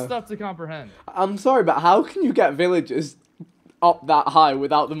lot of know. stuff to comprehend. I'm sorry, but how can you get villagers up that high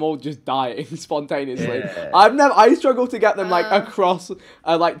without them all just dying spontaneously? Yeah. I struggle to get them like Uh. across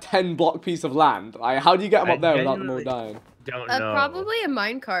a like 10-block piece of land. Like, how do you get them I up there without them all genuinely- dying? Don't know. Probably a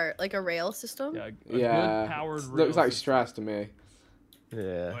minecart, like a rail system. Yeah, a Yeah, good powered looks like rail system. stress to me. Oh,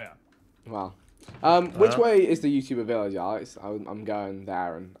 Yeah. yeah. Wow. Which Well- way is the YouTuber village, Alex? I'm going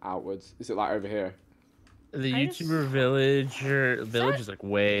there and outwards. Is it like over here? The I just- YouTuber village is like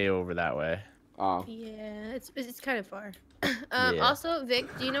way over that way. Oh. Yeah, it's kind of far. Yeah. Also, Vic,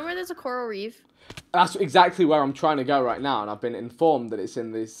 do you know where there's a coral reef? That's exactly where I'm trying to go right now, and I've been informed that it's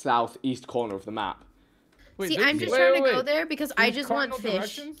in the southeast corner of the map. Wait, See, there's- I'm just wait, trying wait, to go wait. there because I There's just want cardinal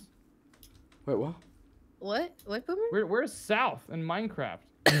fish. directions? Wait, what? What? What, Boomer? Where's south in Minecraft?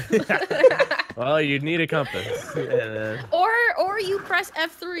 Well, you'd need a compass. Yeah. Or you press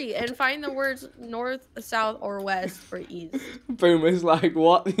F3 and find the words north, south, or west, or east. Boomer's like,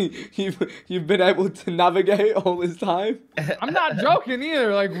 what? You've been able to navigate all this time? I'm not joking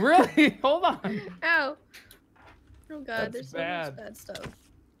either. Like, really? Hold on. Ow. Oh god, That's there's so bad. much bad stuff.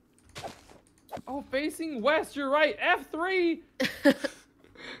 Oh, facing west. You're right. F3.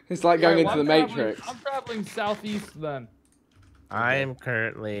 It's like going Alright, into well, the Matrix. I'm traveling southeast then. I am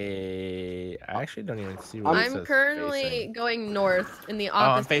currently. I actually don't even see what it I'm says currently facing. going north in the Oh, I'm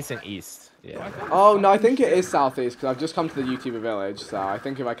opposite. facing east. Yeah. Oh, no, I think it is southeast, because I've just come to the YouTuber village, so I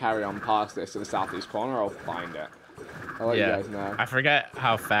think if I carry on past this to the southeast corner, I'll find it. I'll let Yeah. you guys know. I forget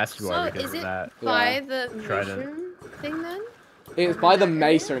how fast you So are because is of it that. by Yeah. the Trident. mushroom thing then? It's by the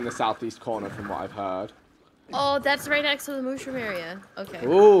mesa in the southeast corner, from what I've heard. Oh, that's right next to the mushroom area. Okay.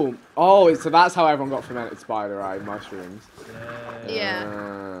 Ooh. Oh, so that's how everyone got fermented spider eye mushrooms.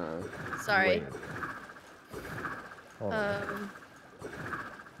 Yeah. Sorry. Wait. Hold on.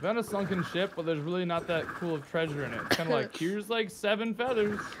 Found a sunken ship, but there's really not that cool of treasure in it. It's kind of like, here's like 7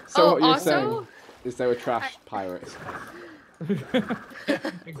 feathers. So Oh, what you're also- saying is they were trash pirates.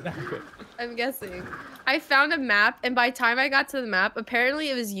 Exactly. I'm guessing. I found a map, and by the time I got to the map, apparently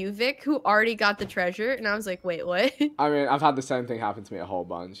it was you, Vic, who already got the treasure, and I was like, wait, what? I mean, I've had the same thing happen to me a whole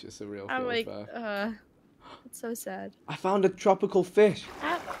bunch. It's a real I'm feel like, fair. it's so sad. I found a tropical fish.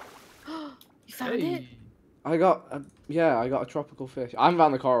 You found it? I got a tropical fish. I haven't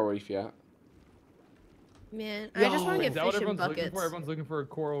found the coral reef yet. Man, I just want to Is get that what fish in everyone's looking buckets. for? Everyone's looking for a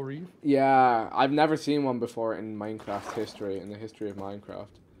coral reef? Yeah, I've never seen one before in Minecraft history, in the history of Minecraft.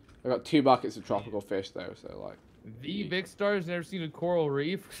 I got 2 buckets of tropical fish though, so like, The Big Star's never seen a coral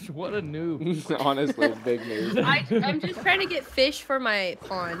reef? What a noob. honestly, big news. I'm just trying to get fish for my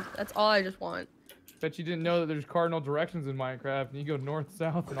pond. That's all I just want. Bet you didn't know that there's cardinal directions in Minecraft, and you go north,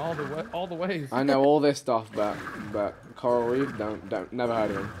 south, and all the ways. I know all this stuff, but coral reef, don't never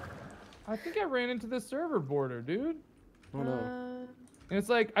heard of him. I think I ran into the server border, dude. Oh no. And it's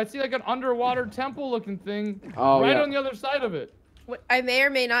like, I see like an underwater temple looking thing Oh, right yeah. on the other side of it. I may or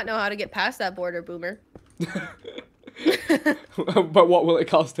may not know how to get past that border, Boomer. But what will it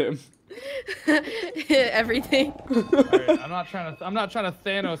cost him? Everything. Alright, I'm not trying to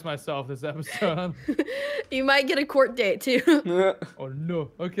Thanos myself this episode. You might get a court date too. Oh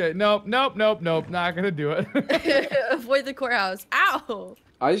no. Okay, nope, not gonna do it. Avoid the courthouse. Ow!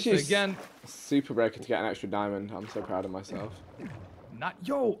 I just So used again, Super Breaker to get an extra diamond. I'm so proud of myself.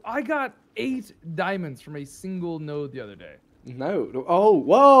 I got 8 diamonds from a single node the other day. No. Oh,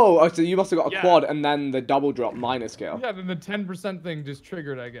 whoa. Oh, so you must have got a Yeah. quad and then the double drop minus skill. Yeah, then the 10% thing just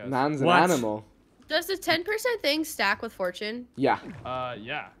triggered, I guess. Man's an What? animal. Does the 10% thing stack with fortune? Yeah.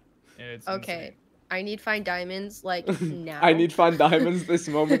 Yeah. It's Okay. I need find diamonds like now. I need find diamonds this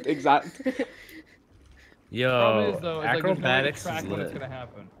moment exact. Problem Yo, is, though, is, like, there's no way to acrobatics track is when it's lit. gonna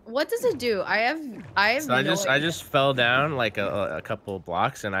happen. What does it do? I have So I no just idea. fell down like a couple of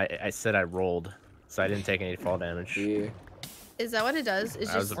blocks, and I said I rolled, so I didn't take any fall damage. Yeah. Is that what it does? Is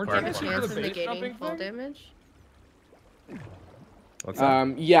That was just the do you have a part. chance of The base jumping negating fall thing? damage? What's up?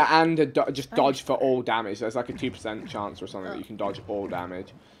 Yeah, and just I dodge for understand. all damage. There's like a 2% chance or something that you can dodge all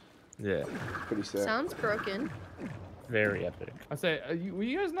damage. Yeah, Pretty sick. Sounds broken. very epic. I say, were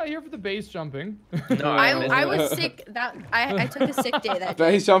you guys not here for the base jumping? No, I was sick. I took a sick day that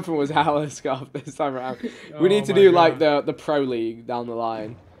day. Base jumping was hella scuffed this time around. We Oh need to my do like God. the pro league down the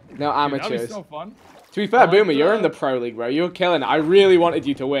line. No Dude, that'd be amateurs. so fun. To be fair, I like Boomer, you're in the- the pro league, bro. You were killing it. I really wanted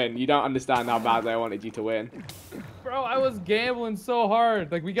you to win. You don't understand how badly I wanted you to win. Bro, I was gambling so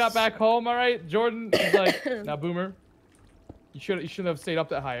hard. Like, we got back home, all right? Jordan was like, now, Boomer, you shouldn't have stayed up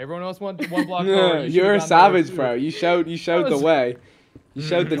that high. Everyone else went one block lower. You You're a should've gone lower, savage, too." bro. You showed the was- way. You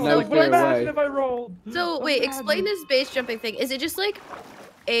showed the I was no like, fear what imagine way. if I rolled? So wait, explain this base jumping thing. Is it just like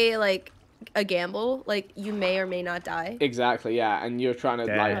a gamble? Like you may or may not die? Exactly, yeah. And you're trying to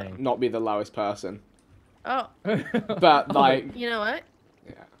like Dang. not be the lowest person. Oh, But like, you know what?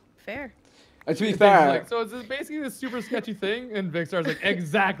 yeah. Fair. And to be Vic's fair, like, so is this basically this super sketchy thing? And Vic starts like,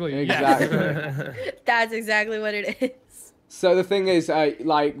 exactly. Exactly. Yes. That's exactly what it is. so the thing is,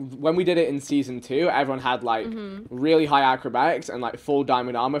 like when we did it in season 2, everyone had like really high acrobatics and like full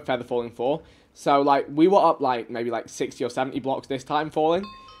diamond armor, feather falling 4. So like we were up like maybe like 60 or 70 blocks this time falling.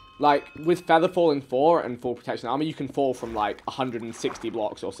 Like with feather falling 4 and full protection armor, you can fall from like 160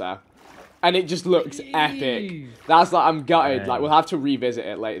 blocks or so. And it just looks epic. Jeez. That's like, I'm gutted. Dang. Like we'll have to revisit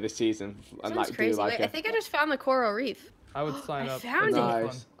it later this season and Sounds like crazy. do like Wait, I think I just found the coral reef. I would sign I up. found That's it. so fun.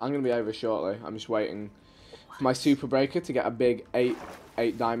 nice. I'm gonna be over shortly. I'm just waiting for my super breaker to get a big 8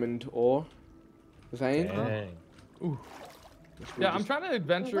 diamond ore vein. Dang. Ooh. which we Yeah, I'm just- trying to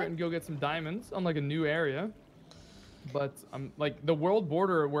adventure What? and go get some diamonds on like a new area. But I'm like the world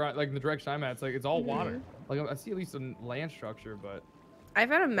border where I, like in the direction I'm at, it's like it's all water. Like I see at least a land structure, but I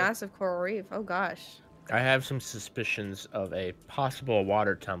found a massive coral reef. Oh gosh. I have some suspicions of a possible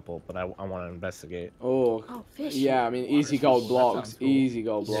water temple, but I want to investigate. Oh, Oh, fish. yeah. I mean, easy gold That blocks. sounds cool. Easy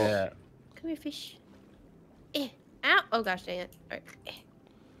gold blocks. Yeah. Come here, fish. Ow. Oh gosh, dang it. All right.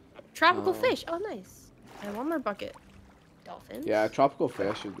 Tropical fish. Oh, nice. And one more bucket. Dolphins. Yeah, tropical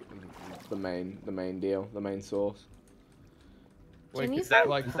fish is the main deal, the main source. like you is find-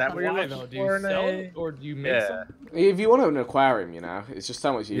 like is that what you're why, looking though? Do for you in sell a- it or do you make Yeah. some? If you want an aquarium, you know, it's just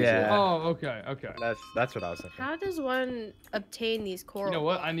so much easier. Yeah. Oh, okay, okay. That's what I was thinking. How does one obtain these coral? You know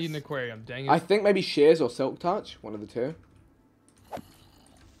what? I need an blocks? aquarium. Dang it. I think maybe shears or silk touch, one of the two.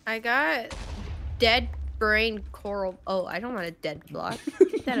 I got dead brain coral. Oh, I don't want a dead block.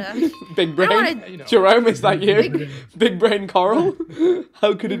 Get that up. Big I brain. wanna- You know. Jerome, is that you? Big brain coral?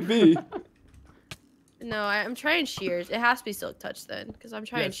 How could it be? No, I'm trying shears. It has to be silk touch then, because I'm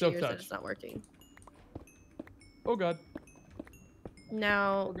trying silk shears and touch. it's not working. Oh god.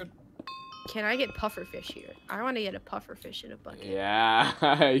 Now, We're good. can I get puffer fish here? I want to get a puffer fish in a bucket. Yeah,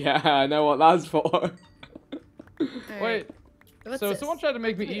 yeah, I know what that's for. All Wait. right. What's So this? someone tried to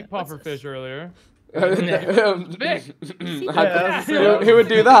make me Yeah, eat what's puffer this? fish earlier. Vic. Yeah, Who would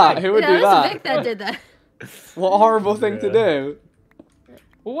do that? Who would Yeah, do that's that? Vic that did that. What a horrible thing to do.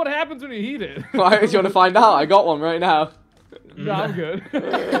 Well, what happens when you heat it? Why, do you want to find out? I got one right now. No, I'm good.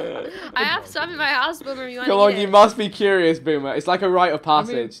 I have some in my house, Boomer. You want Come to on, eat you it? must be curious, Boomer. It's like a rite of I mean,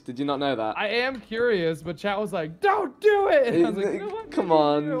 passage. Did you not know that? I am curious, but chat was like, "Don't do it." And I was like, you know what? Come Maybe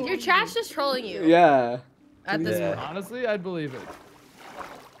on. do. Your chat's just trolling you. Yeah. At this Yeah. point, Honestly, I'd believe it.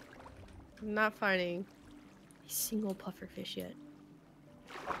 I'm not finding a single puffer fish yet.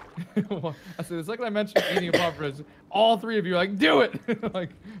 I said the second I mentioned eating a puffer fish, all three of you are like, "Do it!" Like,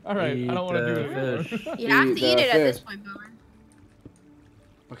 all right, I don't want to do it Eat anymore. the fish. You have to Eat eat the it at this fish. point, Boomer.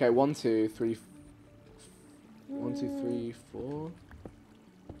 Okay, 1, 2, 3. 1, 2, 3, 4.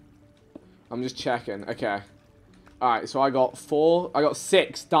 I'm just checking. Okay. Alright, so I got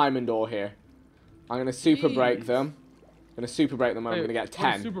 6 diamond ore here. I'm going to super break Jeez. them. I'm going to super break them and I'm Wait, going to get what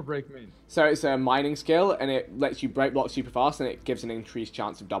does 10. super break mean? So it's a mining skill and it lets you break blocks super fast and it gives an increased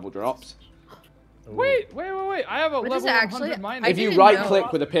chance of double drops. Ooh. Wait! I have a What does level it actually- 100 mining. I If you didn't right know.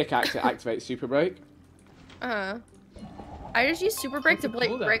 click with a pickaxe, it activates super break. I just use super break What's to the break,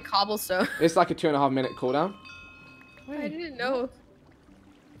 cooldown? break cobblestone. It's like a 2.5 minute cooldown. I didn't know.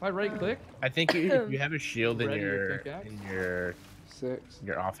 If I right click, I think if you have a shield in Ready to your pickaxe? 6.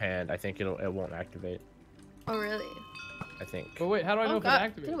 offhand, I think it won't activate. Oh really? I think. But wait, how do I know Oh if it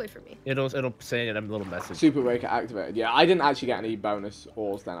god, get activates? away from me. It'll say it in a little message. Super breaker activated. Yeah, I didn't actually get any bonus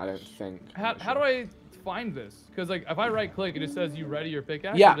ores then. I don't think. How do I find this? Because like if I right click, it just says you ready your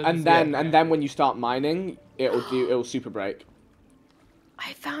pickaxe. Yeah, or does it and say then pickaxe? when you start mining, it'll super break.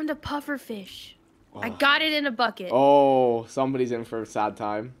 I found a puffer fish. I Oh. got it in a bucket. Oh, somebody's in for a sad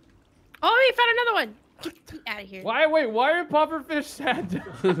time. Oh, we found another one. Get out of here. Why are pufferfish sad?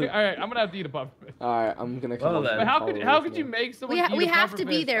 All right, I'm gonna have to eat a pufferfish. All right, I'm gonna come Well, on. then. But how follow could with you me. make someone We eat a have to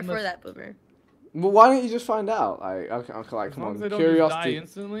be pufferfish there for unless- that, Boomer. Well, why don't you just find out? Like, I'll collect. As Come long on, as they don't just die curiosity.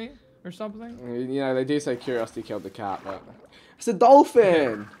 instantly or something. You know, they do say curiosity killed the cat, but it's a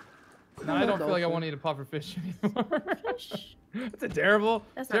dolphin. No, I don't feel like I want to eat a pufferfish anymore. That's a terrible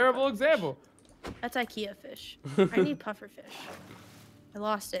That's not terrible pufferfish. example. That's IKEA fish. I need puffer fish. I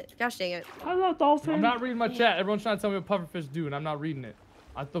lost it. Gosh dang it. I love dolphins. I'm not reading my chat. Everyone's trying to tell me what pufferfish do, and I'm not reading it.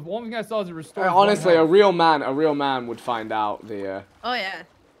 The only thing I saw is it restores. one Honestly, a health. real man would find out the. Oh yeah. That's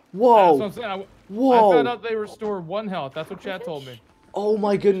Whoa! what I'm saying. I Whoa! found out they restore 1 health. That's what chat told me. Oh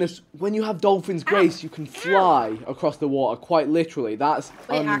my goodness! When you have dolphins' grace, you can fly across the water. Quite literally, that's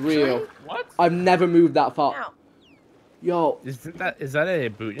Wait, unreal. actually? What? I've never moved that far. Ow. Yo. Is that a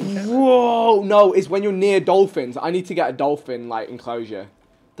boot enchantment? Whoa! No, it's when you're near dolphins. I need to get a dolphin like enclosure.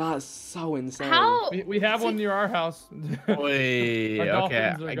 That's so insane. How? We have one near our house. Wait, Our okay.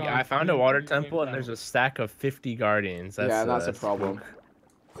 dolphins are gone. I found a water You came temple and down. there's a stack of 50 guardians. Yeah, that's a that's problem.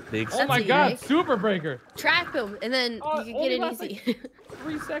 Big. Oh my That's god, unique. super breaker. Trap him, and then Oh, you can only get it last, easy.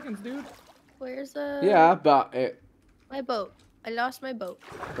 3 seconds, dude. Where's Yeah, but it my boat? I lost my boat.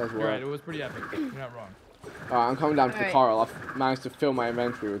 does You're right, it work. was pretty epic. You're not wrong. Alright, I'm coming down to the Alright. coral. I've managed to fill my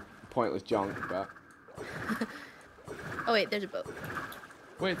inventory with pointless junk, but Oh wait, there's a boat.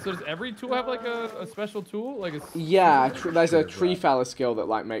 Wait, so does every tool have like a special tool? Like a yeah, there's a tree feller skill that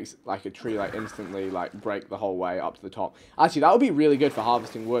like makes like a tree like instantly like break the whole way up to the top. Actually, that would be really good for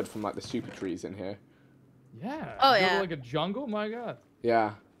harvesting wood from like the super trees in here. Yeah. Oh, Go to, yeah. like a jungle? My god.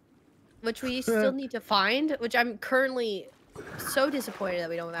 Yeah. Which we still need to find, which I'm currently so disappointed that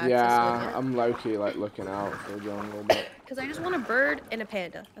we don't have access Yeah, to I'm low-key like looking out for a jungle, but Because I just want a bird and a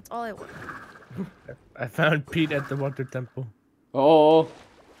panda. That's all I want. I found Pete at the water temple. oh,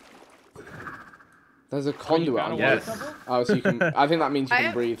 there's a Oh, you conduit. found a on water Yes. temple? Oh, so you can. I think that means you I can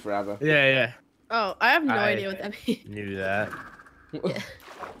have- breathe forever. Yeah, Oh, I have no I- idea what that means. knew that. Yeah.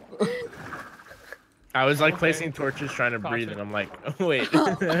 I was like Okay. placing torches trying to breathe, Toxic. and I'm like, oh, wait.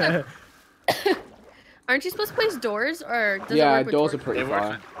 Aren't you supposed to place doors, or does Yeah, it work with doors are torches? pretty It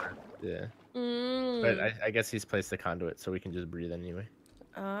works. fire. Yeah, Mm. but I guess he's placed the conduit, so we can just breathe anyway.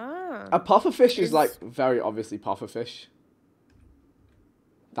 Ah. A pufferfish is Is- like very obviously pufferfish.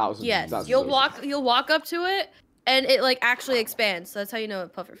 That was. Yes, that's you'll walk up to it, and it like actually expands. So that's how you know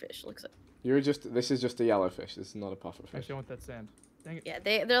what pufferfish looks like. This is just a yellowfish. This is not a pufferfish. Actually, I want that sand. Dang it.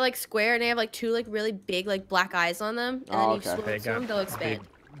 Yeah, they're like square, and they have like 2 like really big like black eyes on them, and Oh, then okay. you swim They to them, got they'll expand.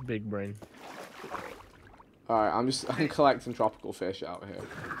 big brain. All right, I'm collecting tropical fish out here.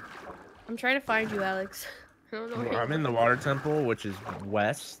 I'm trying to find you, Alex. I don't know. where you I'm are. in the water temple, which is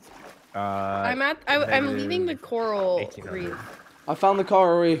west. I'm leaving the negative coral 1800. reef. I found the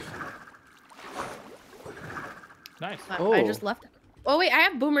coral reef. Nice. I Oh. just left. Oh wait, I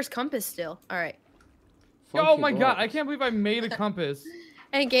have Boomer's compass still. All right, Oh Funky my god, I blocks. can't believe I made a compass.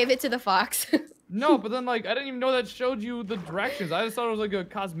 and gave it to the fox. No, but then like I didn't even know that showed you the directions. I just thought it was like a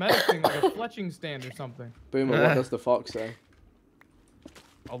cosmetic thing, like a fletching stand or something. Boomer, what does the fox say?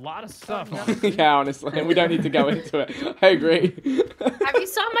 A lot of stuff. Yeah, honestly, we don't need to go into it. I agree. Have you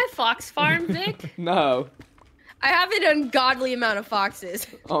saw my fox farm, Vic? No. I have an ungodly amount of foxes.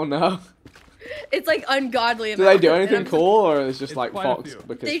 Oh no. It's like ungodly Do amount. they do and anything I'm- cool, or it's just It's like quite a fox few.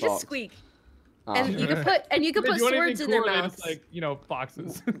 because They fox? just squeak, Oh. and you can put They swords do in anything their cool, or they mouths. just, like, you know,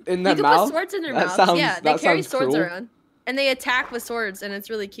 foxes. In You their can mouth. put swords in their That mouths. sounds- Yeah, they that carry sounds swords cruel. around, and they attack with swords, and it's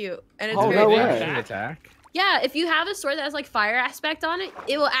really cute. And it's Oh, very no fun. way. Can attack. Yeah, if you have a sword that has like fire aspect on it,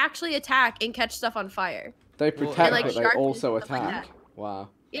 it will actually attack and catch stuff on fire. They Well, protect, and, like, but they sharks and also stuff like attack. Wow.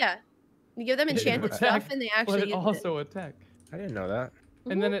 Yeah, you give them They enchanted attack, stuff, and they but actually it use also attack. I didn't know that.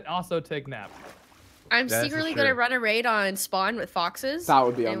 And then it also take nap. I'm That's secretly for gonna sure. run a raid on spawn with foxes. That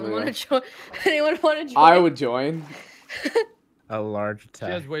would be Anyone unreal. want to join? Anyone want to join? I would join. A large She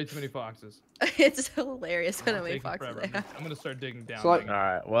has attack. way too many foxes. It's hilarious how many Taking foxes forever. they have. I'm gonna start digging down. So, like- digging. All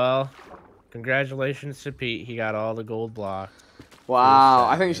right. Well, congratulations to Pete. He got all the gold blocks. Wow.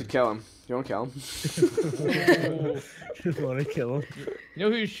 I think you should kill him. You want to kill him? Just want to kill him. You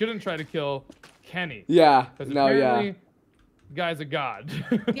know who you shouldn't try to kill? Kenny. Yeah. Because No. apparently, Yeah. the guy's a god.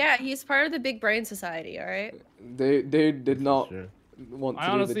 Yeah, he's part of the Big Brain Society. All right. Dude did not Sure. want to I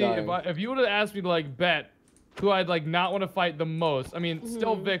do honestly, the dying. if you would have asked me to like bet who I'd like not want to fight the most. I mean,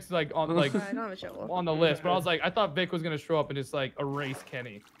 still Vic's like on like I don't have a shovel. on the list, but I was like, I thought Vic was gonna show up and just like erase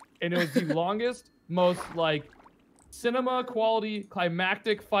Kenny, and it was the longest, most like cinema quality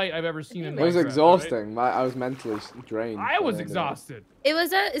climactic fight I've ever seen in It was Minecraft, exhausting. I was mentally drained. Right? I by was the end of it. exhausted.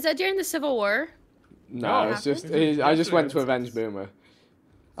 Is that during the Civil War? No, No, it's just happened? I just went to avenge Boomer.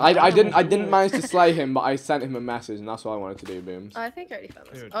 I didn't manage to slay him, but I sent him a message, and that's what I wanted to do, Booms. Oh, I think I already found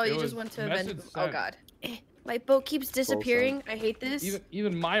this. Dude, Oh, it you was just went to avenge. message Oh sent. god. My boat keeps disappearing. I hate this.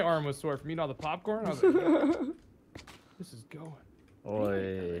 Even my arm was sore from eating all the popcorn. I was like, "No, this is going."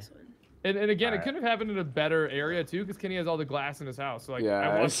 Oi. And again, it Alright. could have happened in a better area too, because Kenny has all the glass in his house. So like, Yeah,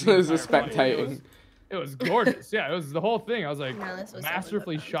 I watched it was the a entire fight. spectating. It was gorgeous. Yeah, it was the whole thing. I was like, No, this was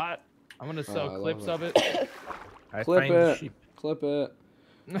masterfully definitely shot. I'm gonna I sell love clips it. of it. I Clip find it. sheep. Clip it.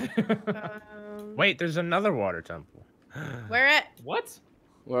 Wait, there's another water temple. Where at? What?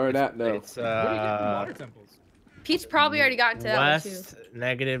 Where it at though? It's Where do you get the water temples? Pete's probably already gotten to that one too. west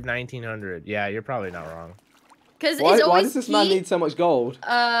negative 1900. Yeah, you're probably not wrong. Because Why, it's why always does this Pete. man need so much gold?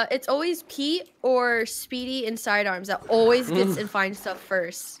 It's always Pete or Speedy in sidearms that always gets and finds stuff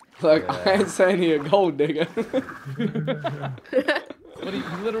first. Like, Yeah. I ain't saying he a gold digger. But he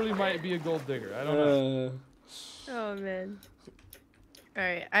literally might be a gold digger. I don't know. Oh man. All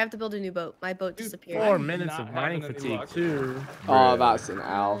right, I have to build a new boat. My boat disappeared. 4 I'm minutes not of mining having any fatigue luck. too. Oh, that's an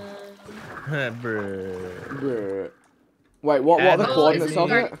L. Bruh. Bruh. Wait, what are the Oh, coordinates is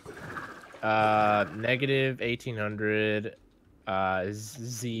of it- it? Negative 1800.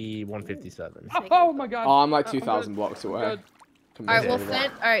 Z 157. Oh my god. Oh, I'm like I'm 2,000 good. blocks I'm away. good. Can All right, miss we'll over that.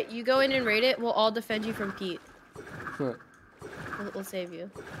 fend. All right, you go in and raid it. We'll all defend you from Pete. We'll save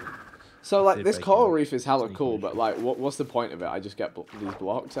you. So, See like, if this I coral can reef is hella sneak cool, in. but, like, what's the point of it? I just get these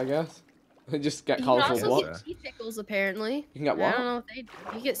blocks, I guess? I just get You can colorful also blocks? get sea pickles, apparently. You can get I what? don't know what they do.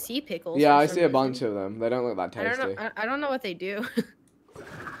 You get sea pickles. Yeah, for I some see a bunch reason. of them. They don't look that I don't tasty. know. I don't know what they do.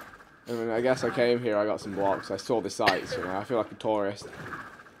 I mean, I guess I came here, I got some blocks, I saw the sights, you know, I feel like a tourist.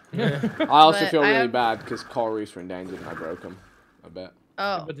 I also But feel I really have- bad because coral reefs are endangered and I broke them a bit.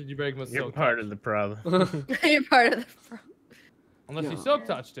 Oh, But did you break them with You're silk? part of the problem. you're part of the. Unless you Yeah. silk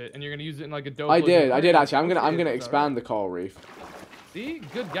touched it and you're gonna use it in like a dope. I looking did frame. actually. I'm gonna Okay, it's expand the coral reef. alright. See,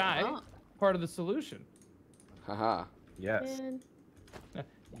 good guy. Oh. Part of the solution. Haha. Yes. Man.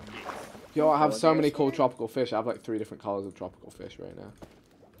 Yo, I have Oh, so many there's cool that. tropical fish. I have like 3 different colors of tropical fish right now.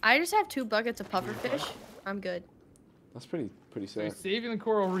 I just have 2 buckets of puffer fish. I'm good. That's pretty So he's sick. saving the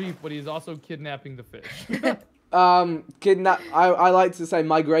coral reef, but he's also kidnapping the fish. Kidnap. I like to say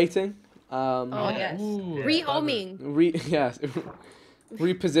migrating. Oh yes. Ooh, Rehoming. Yes.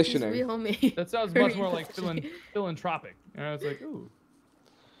 Repositioning. Rehoming. That sounds much more like philanthropic. You know, it's like, ooh.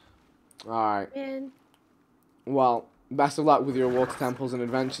 All right. Man. Well, best of luck with your water temples and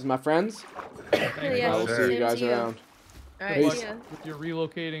adventures, my friends. Yeah, I will see same you guys to you. around. All Good right. luck See ya. with your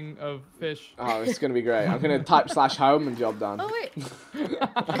relocating of fish. Oh, it's gonna be great. I'm gonna type /home and job done. Oh wait.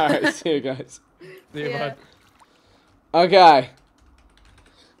 All right. See you guys. See you, Yeah. bud. Okay.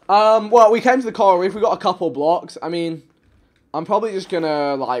 Well, we came to the coral reef. We got a couple blocks. I mean, I'm probably just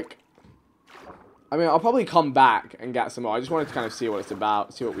gonna like. I'll probably come back and get some more. I just wanted to kind of see what it's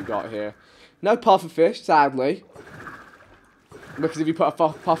about, see what we got here. No puffer fish, sadly, because if you put a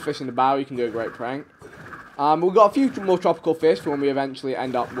puffer fish in the bow, you can do a great prank. We've got a few more tropical fish for when we eventually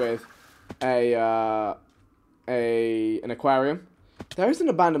end up with an aquarium. There is an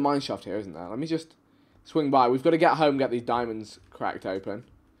abandoned mine shaft here, isn't there? Let me just swing by. We've got to get home, get these diamonds cracked open.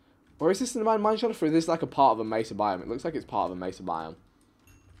 Or is this an abandoned mine shaft, or is this like a part of a mesa biome? It looks like it's part of a mesa biome.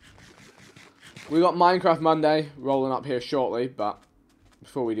 We got Minecraft Monday rolling up here shortly, but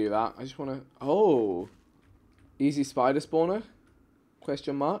before we do that, I just want to... Oh! Easy spider spawner?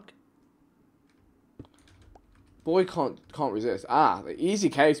 Question mark? Boy can't resist. Ah, the easy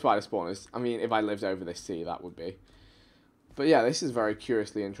cave spider spawners. I mean, if I lived over this sea, that would be. But yeah, this is very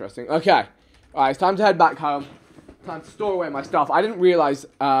curiously interesting. Okay. Alright, it's time to head back home. Time to store away my stuff. I didn't realize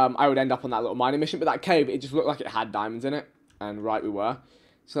I would end up on that little mining mission, but that cave, it just looked like it had diamonds in it. And right we were.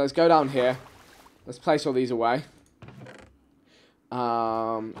 So let's go down here. Let's place all these away.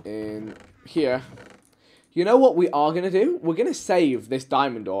 In here. You know what we are going to do? We're going to save this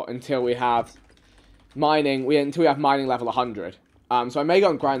diamond ore until we have mining, until we have mining level 100. So I may go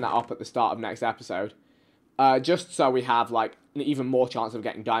and grind that up at the start of next episode. Just so we have, like, an even more chance of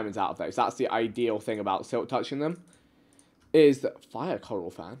getting diamonds out of those. That's the ideal thing about silk touching them. Is that fire coral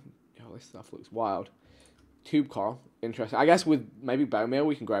fan? Yo, this stuff looks wild. Tube coral, interesting. I guess with maybe bone meal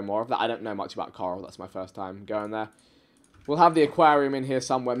we can grow more of that. I don't know much about coral. That's my first time going there. We'll have the aquarium in here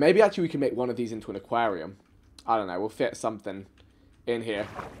somewhere. Maybe actually we can make one of these into an aquarium. I don't know. We'll fit something in here.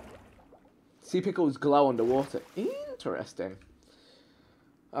 Sea pickles glow underwater. Interesting.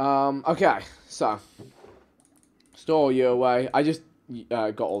 Okay, so store you away. I just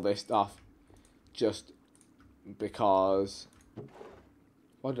got all this stuff just because.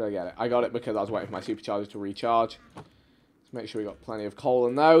 Why did I get it? I got it because I was waiting for my supercharger to recharge. Let's make sure we got plenty of coal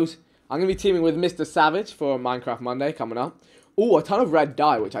in those. I'm going to be teaming with Mr. Savage for Minecraft Monday coming up. Oh, a ton of red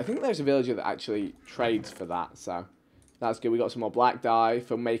dye, which I think there's a villager that actually trades for that, so that's good. We got some more black dye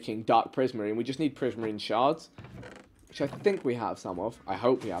for making dark prismarine. We just need prismarine shards, which I think we have some of. I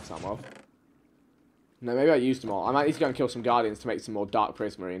hope we have some of. No, maybe I used them all. I might need to go and kill some guardians to make some more dark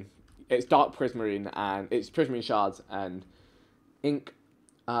prismarine. It's dark prismarine, and it's prismarine shards and ink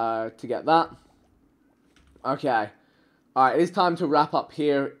to get that. Okay. Alright, it is time to wrap up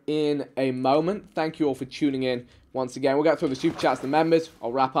here in a moment. Thank you all for tuning in once again. We'll get through the super chats, the members.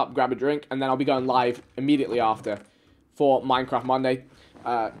 I'll wrap up, grab a drink, and then I'll be going live immediately after for Minecraft Monday.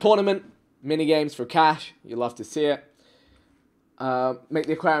 Tournament, mini games for cash. You'll love to see it. Make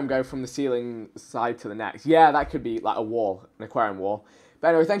the aquarium go from the ceiling side to the next. Yeah, that could be like a wall, an aquarium wall. But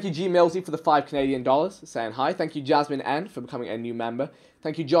anyway, thank you G Millsy for the $5 Canadian saying hi. Thank you Jasmine N for becoming a new member.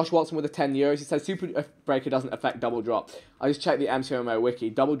 Thank you Josh Watson with the €10. He says Super Breaker doesn't affect double drop. I just checked the MCMO wiki.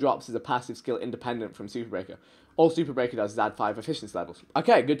 Double drops is a passive skill independent from Super Breaker. All Super Breaker does is add 5 efficiency levels.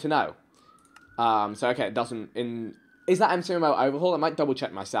 Okay, good to know. So okay, it doesn't is that MCMO overhaul? I might double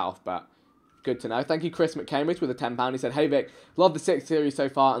check myself, but good to know. Thank you Chris McCambridge with a £10. He said, hey Vic, love the 6th series so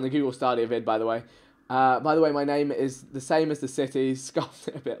far and the Google Stadia vid by the way. By the way, my name is the same as the city. Scoffed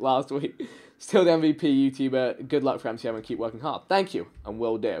it a bit last week. Still the MVP YouTuber. Good luck for MCM and keep working hard. Thank you, and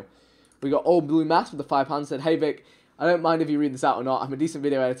will do. We got All Blue Mass with the £5. Said, hey Vic, I don't mind if you read this out or not. I'm a decent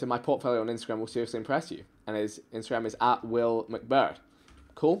video editor. My portfolio on Instagram will seriously impress you. And his Instagram is @WillMcBird.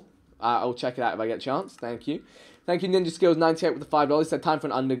 Cool. I'll check it out if I get a chance. Thank you. Thank you Ninja Skills 98 with the $5. Said, time for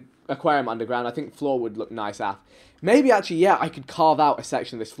an aquarium underground. I think floor would look nice af. Maybe actually, yeah, I could carve out a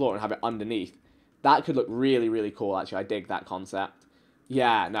section of this floor and have it underneath. That could look really, really cool, actually. I dig that concept.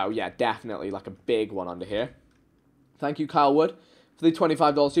 Yeah, no, yeah, definitely, like a big one under here. Thank you, Kyle Wood, for the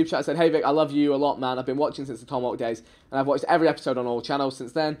 $25 super chat. I said, hey, Vic, I love you a lot, man. I've been watching since the Tom Walk days, and I've watched every episode on all channels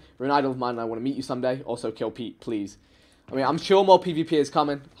since then. You're an idol of mine, and I want to meet you someday. Also, kill Pete, please. I mean, I'm sure more PvP is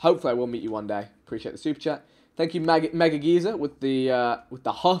coming. Hopefully, I will meet you one day. Appreciate the super chat. Thank you, Mega Geezer, with the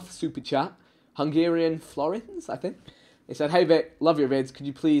Huff super chat. Hungarian Florins, I think. He said, hey, Vic, love your vids. Could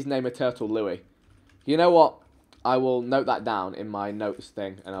you please name a turtle Louis? You know what? I will note that down in my notes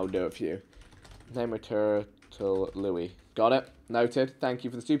thing, and I'll do it for you. Name a turtle Louis. Got it? Noted. Thank you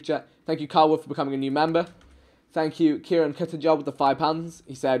for the super chat. Thank you, Carlwood, for becoming a new member. Thank you, Kieran Cutterjob, with the £5.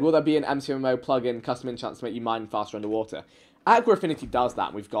 He said, will there be an MCMO plugin custom enchants to make you mine faster underwater? Aqua Affinity does that,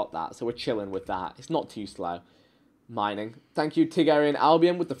 and we've got that, so we're chilling with that. It's not too slow. Mining. Thank you, Tigarian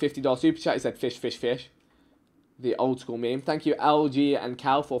Albion, with the $50 super chat. He said, fish, fish, fish. The old school meme. Thank you, LG and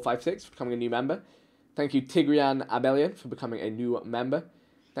Cal456, for becoming a new member. Thank you, Tigrian Abelian, for becoming a new member.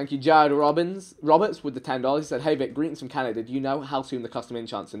 Thank you, Jared Roberts, with the $10. He said, hey Vic, greetings from Canada. Do you know how soon the custom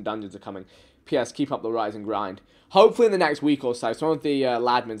enchants and dungeons are coming? P.S. Keep up the rise and grind. Hopefully in the next week or so. Some of the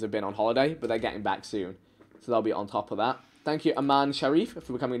Ladmans have been on holiday, but they're getting back soon. So they'll be on top of that. Thank you, Aman Sharif,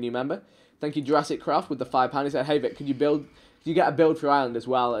 for becoming a new member. Thank you, Jurassic Craft, with the £5. He said, hey Vic, could you get a build for your island as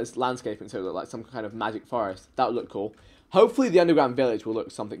well as landscaping so it look like some kind of magic forest? That would look cool. Hopefully the underground village will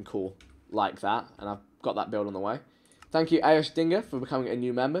look something cool like that, and I've got that build on the way. Thank you, Ayosh Dinger, for becoming a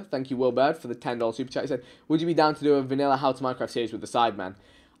new member. Thank you, Will Bird, for the $10 super chat. He said, would you be down to do a vanilla How to Minecraft series with the Sidemen?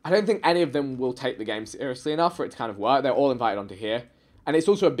 I don't think any of them will take the game seriously enough for it to kind of work. They're all invited onto here. And it's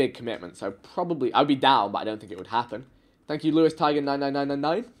also a big commitment, so probably, I'd be down, but I don't think it would happen. Thank you, Lewis Tiger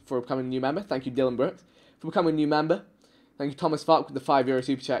 99999, for becoming a new member. Thank you, Dylan Brooks, for becoming a new member. Thank you, Thomas Falk, with the €5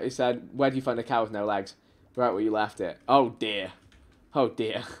 super chat. He said, where do you find a cow with no legs? Right where you left it. Oh, dear. Oh,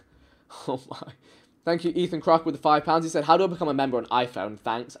 dear. Oh, my. Thank you, Ethan Crock, with the £5. He said, how do I become a member on iPhone?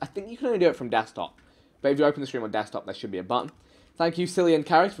 Thanks. I think you can only do it from desktop. But if you open the stream on desktop, there should be a button. Thank you, Cillian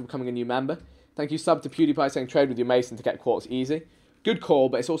Carrick, for becoming a new member. Thank you, Sub to PewDiePie, saying trade with your Mason to get quartz easy. Good call,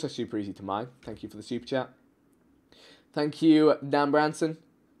 but it's also super easy to mine. Thank you for the super chat. Thank you, Dan Branson,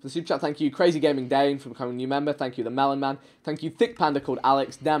 for the super chat. Thank you, Crazy Gaming Dane, for becoming a new member. Thank you, The Melon Man. Thank you, Thick Panda called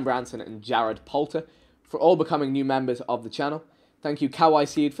Alex, Dan Branson, and Jared Poulter, for all becoming new members of the channel. Thank you, Kawaii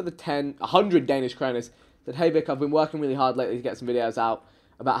Seed, for the 100 Danish kroners. Said, hey Vic, I've been working really hard lately to get some videos out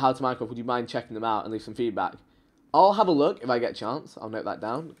about how to Minecraft. Would you mind checking them out and leave some feedback? I'll have a look if I get a chance. I'll note that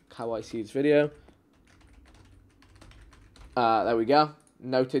down. Kawaii Seed's video. There we go.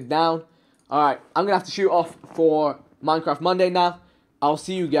 Noted down. Alright, I'm going to have to shoot off for Minecraft Monday now. I'll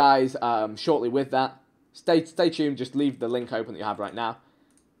see you guys shortly with that. Stay tuned. Just leave the link open that you have right now.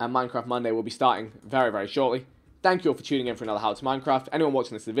 and Minecraft Monday will be starting very, very shortly. Thank you all for tuning in for another How to Minecraft. Anyone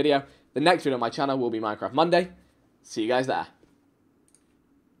watching this video, the next video on my channel will be Minecraft Monday. See you guys there.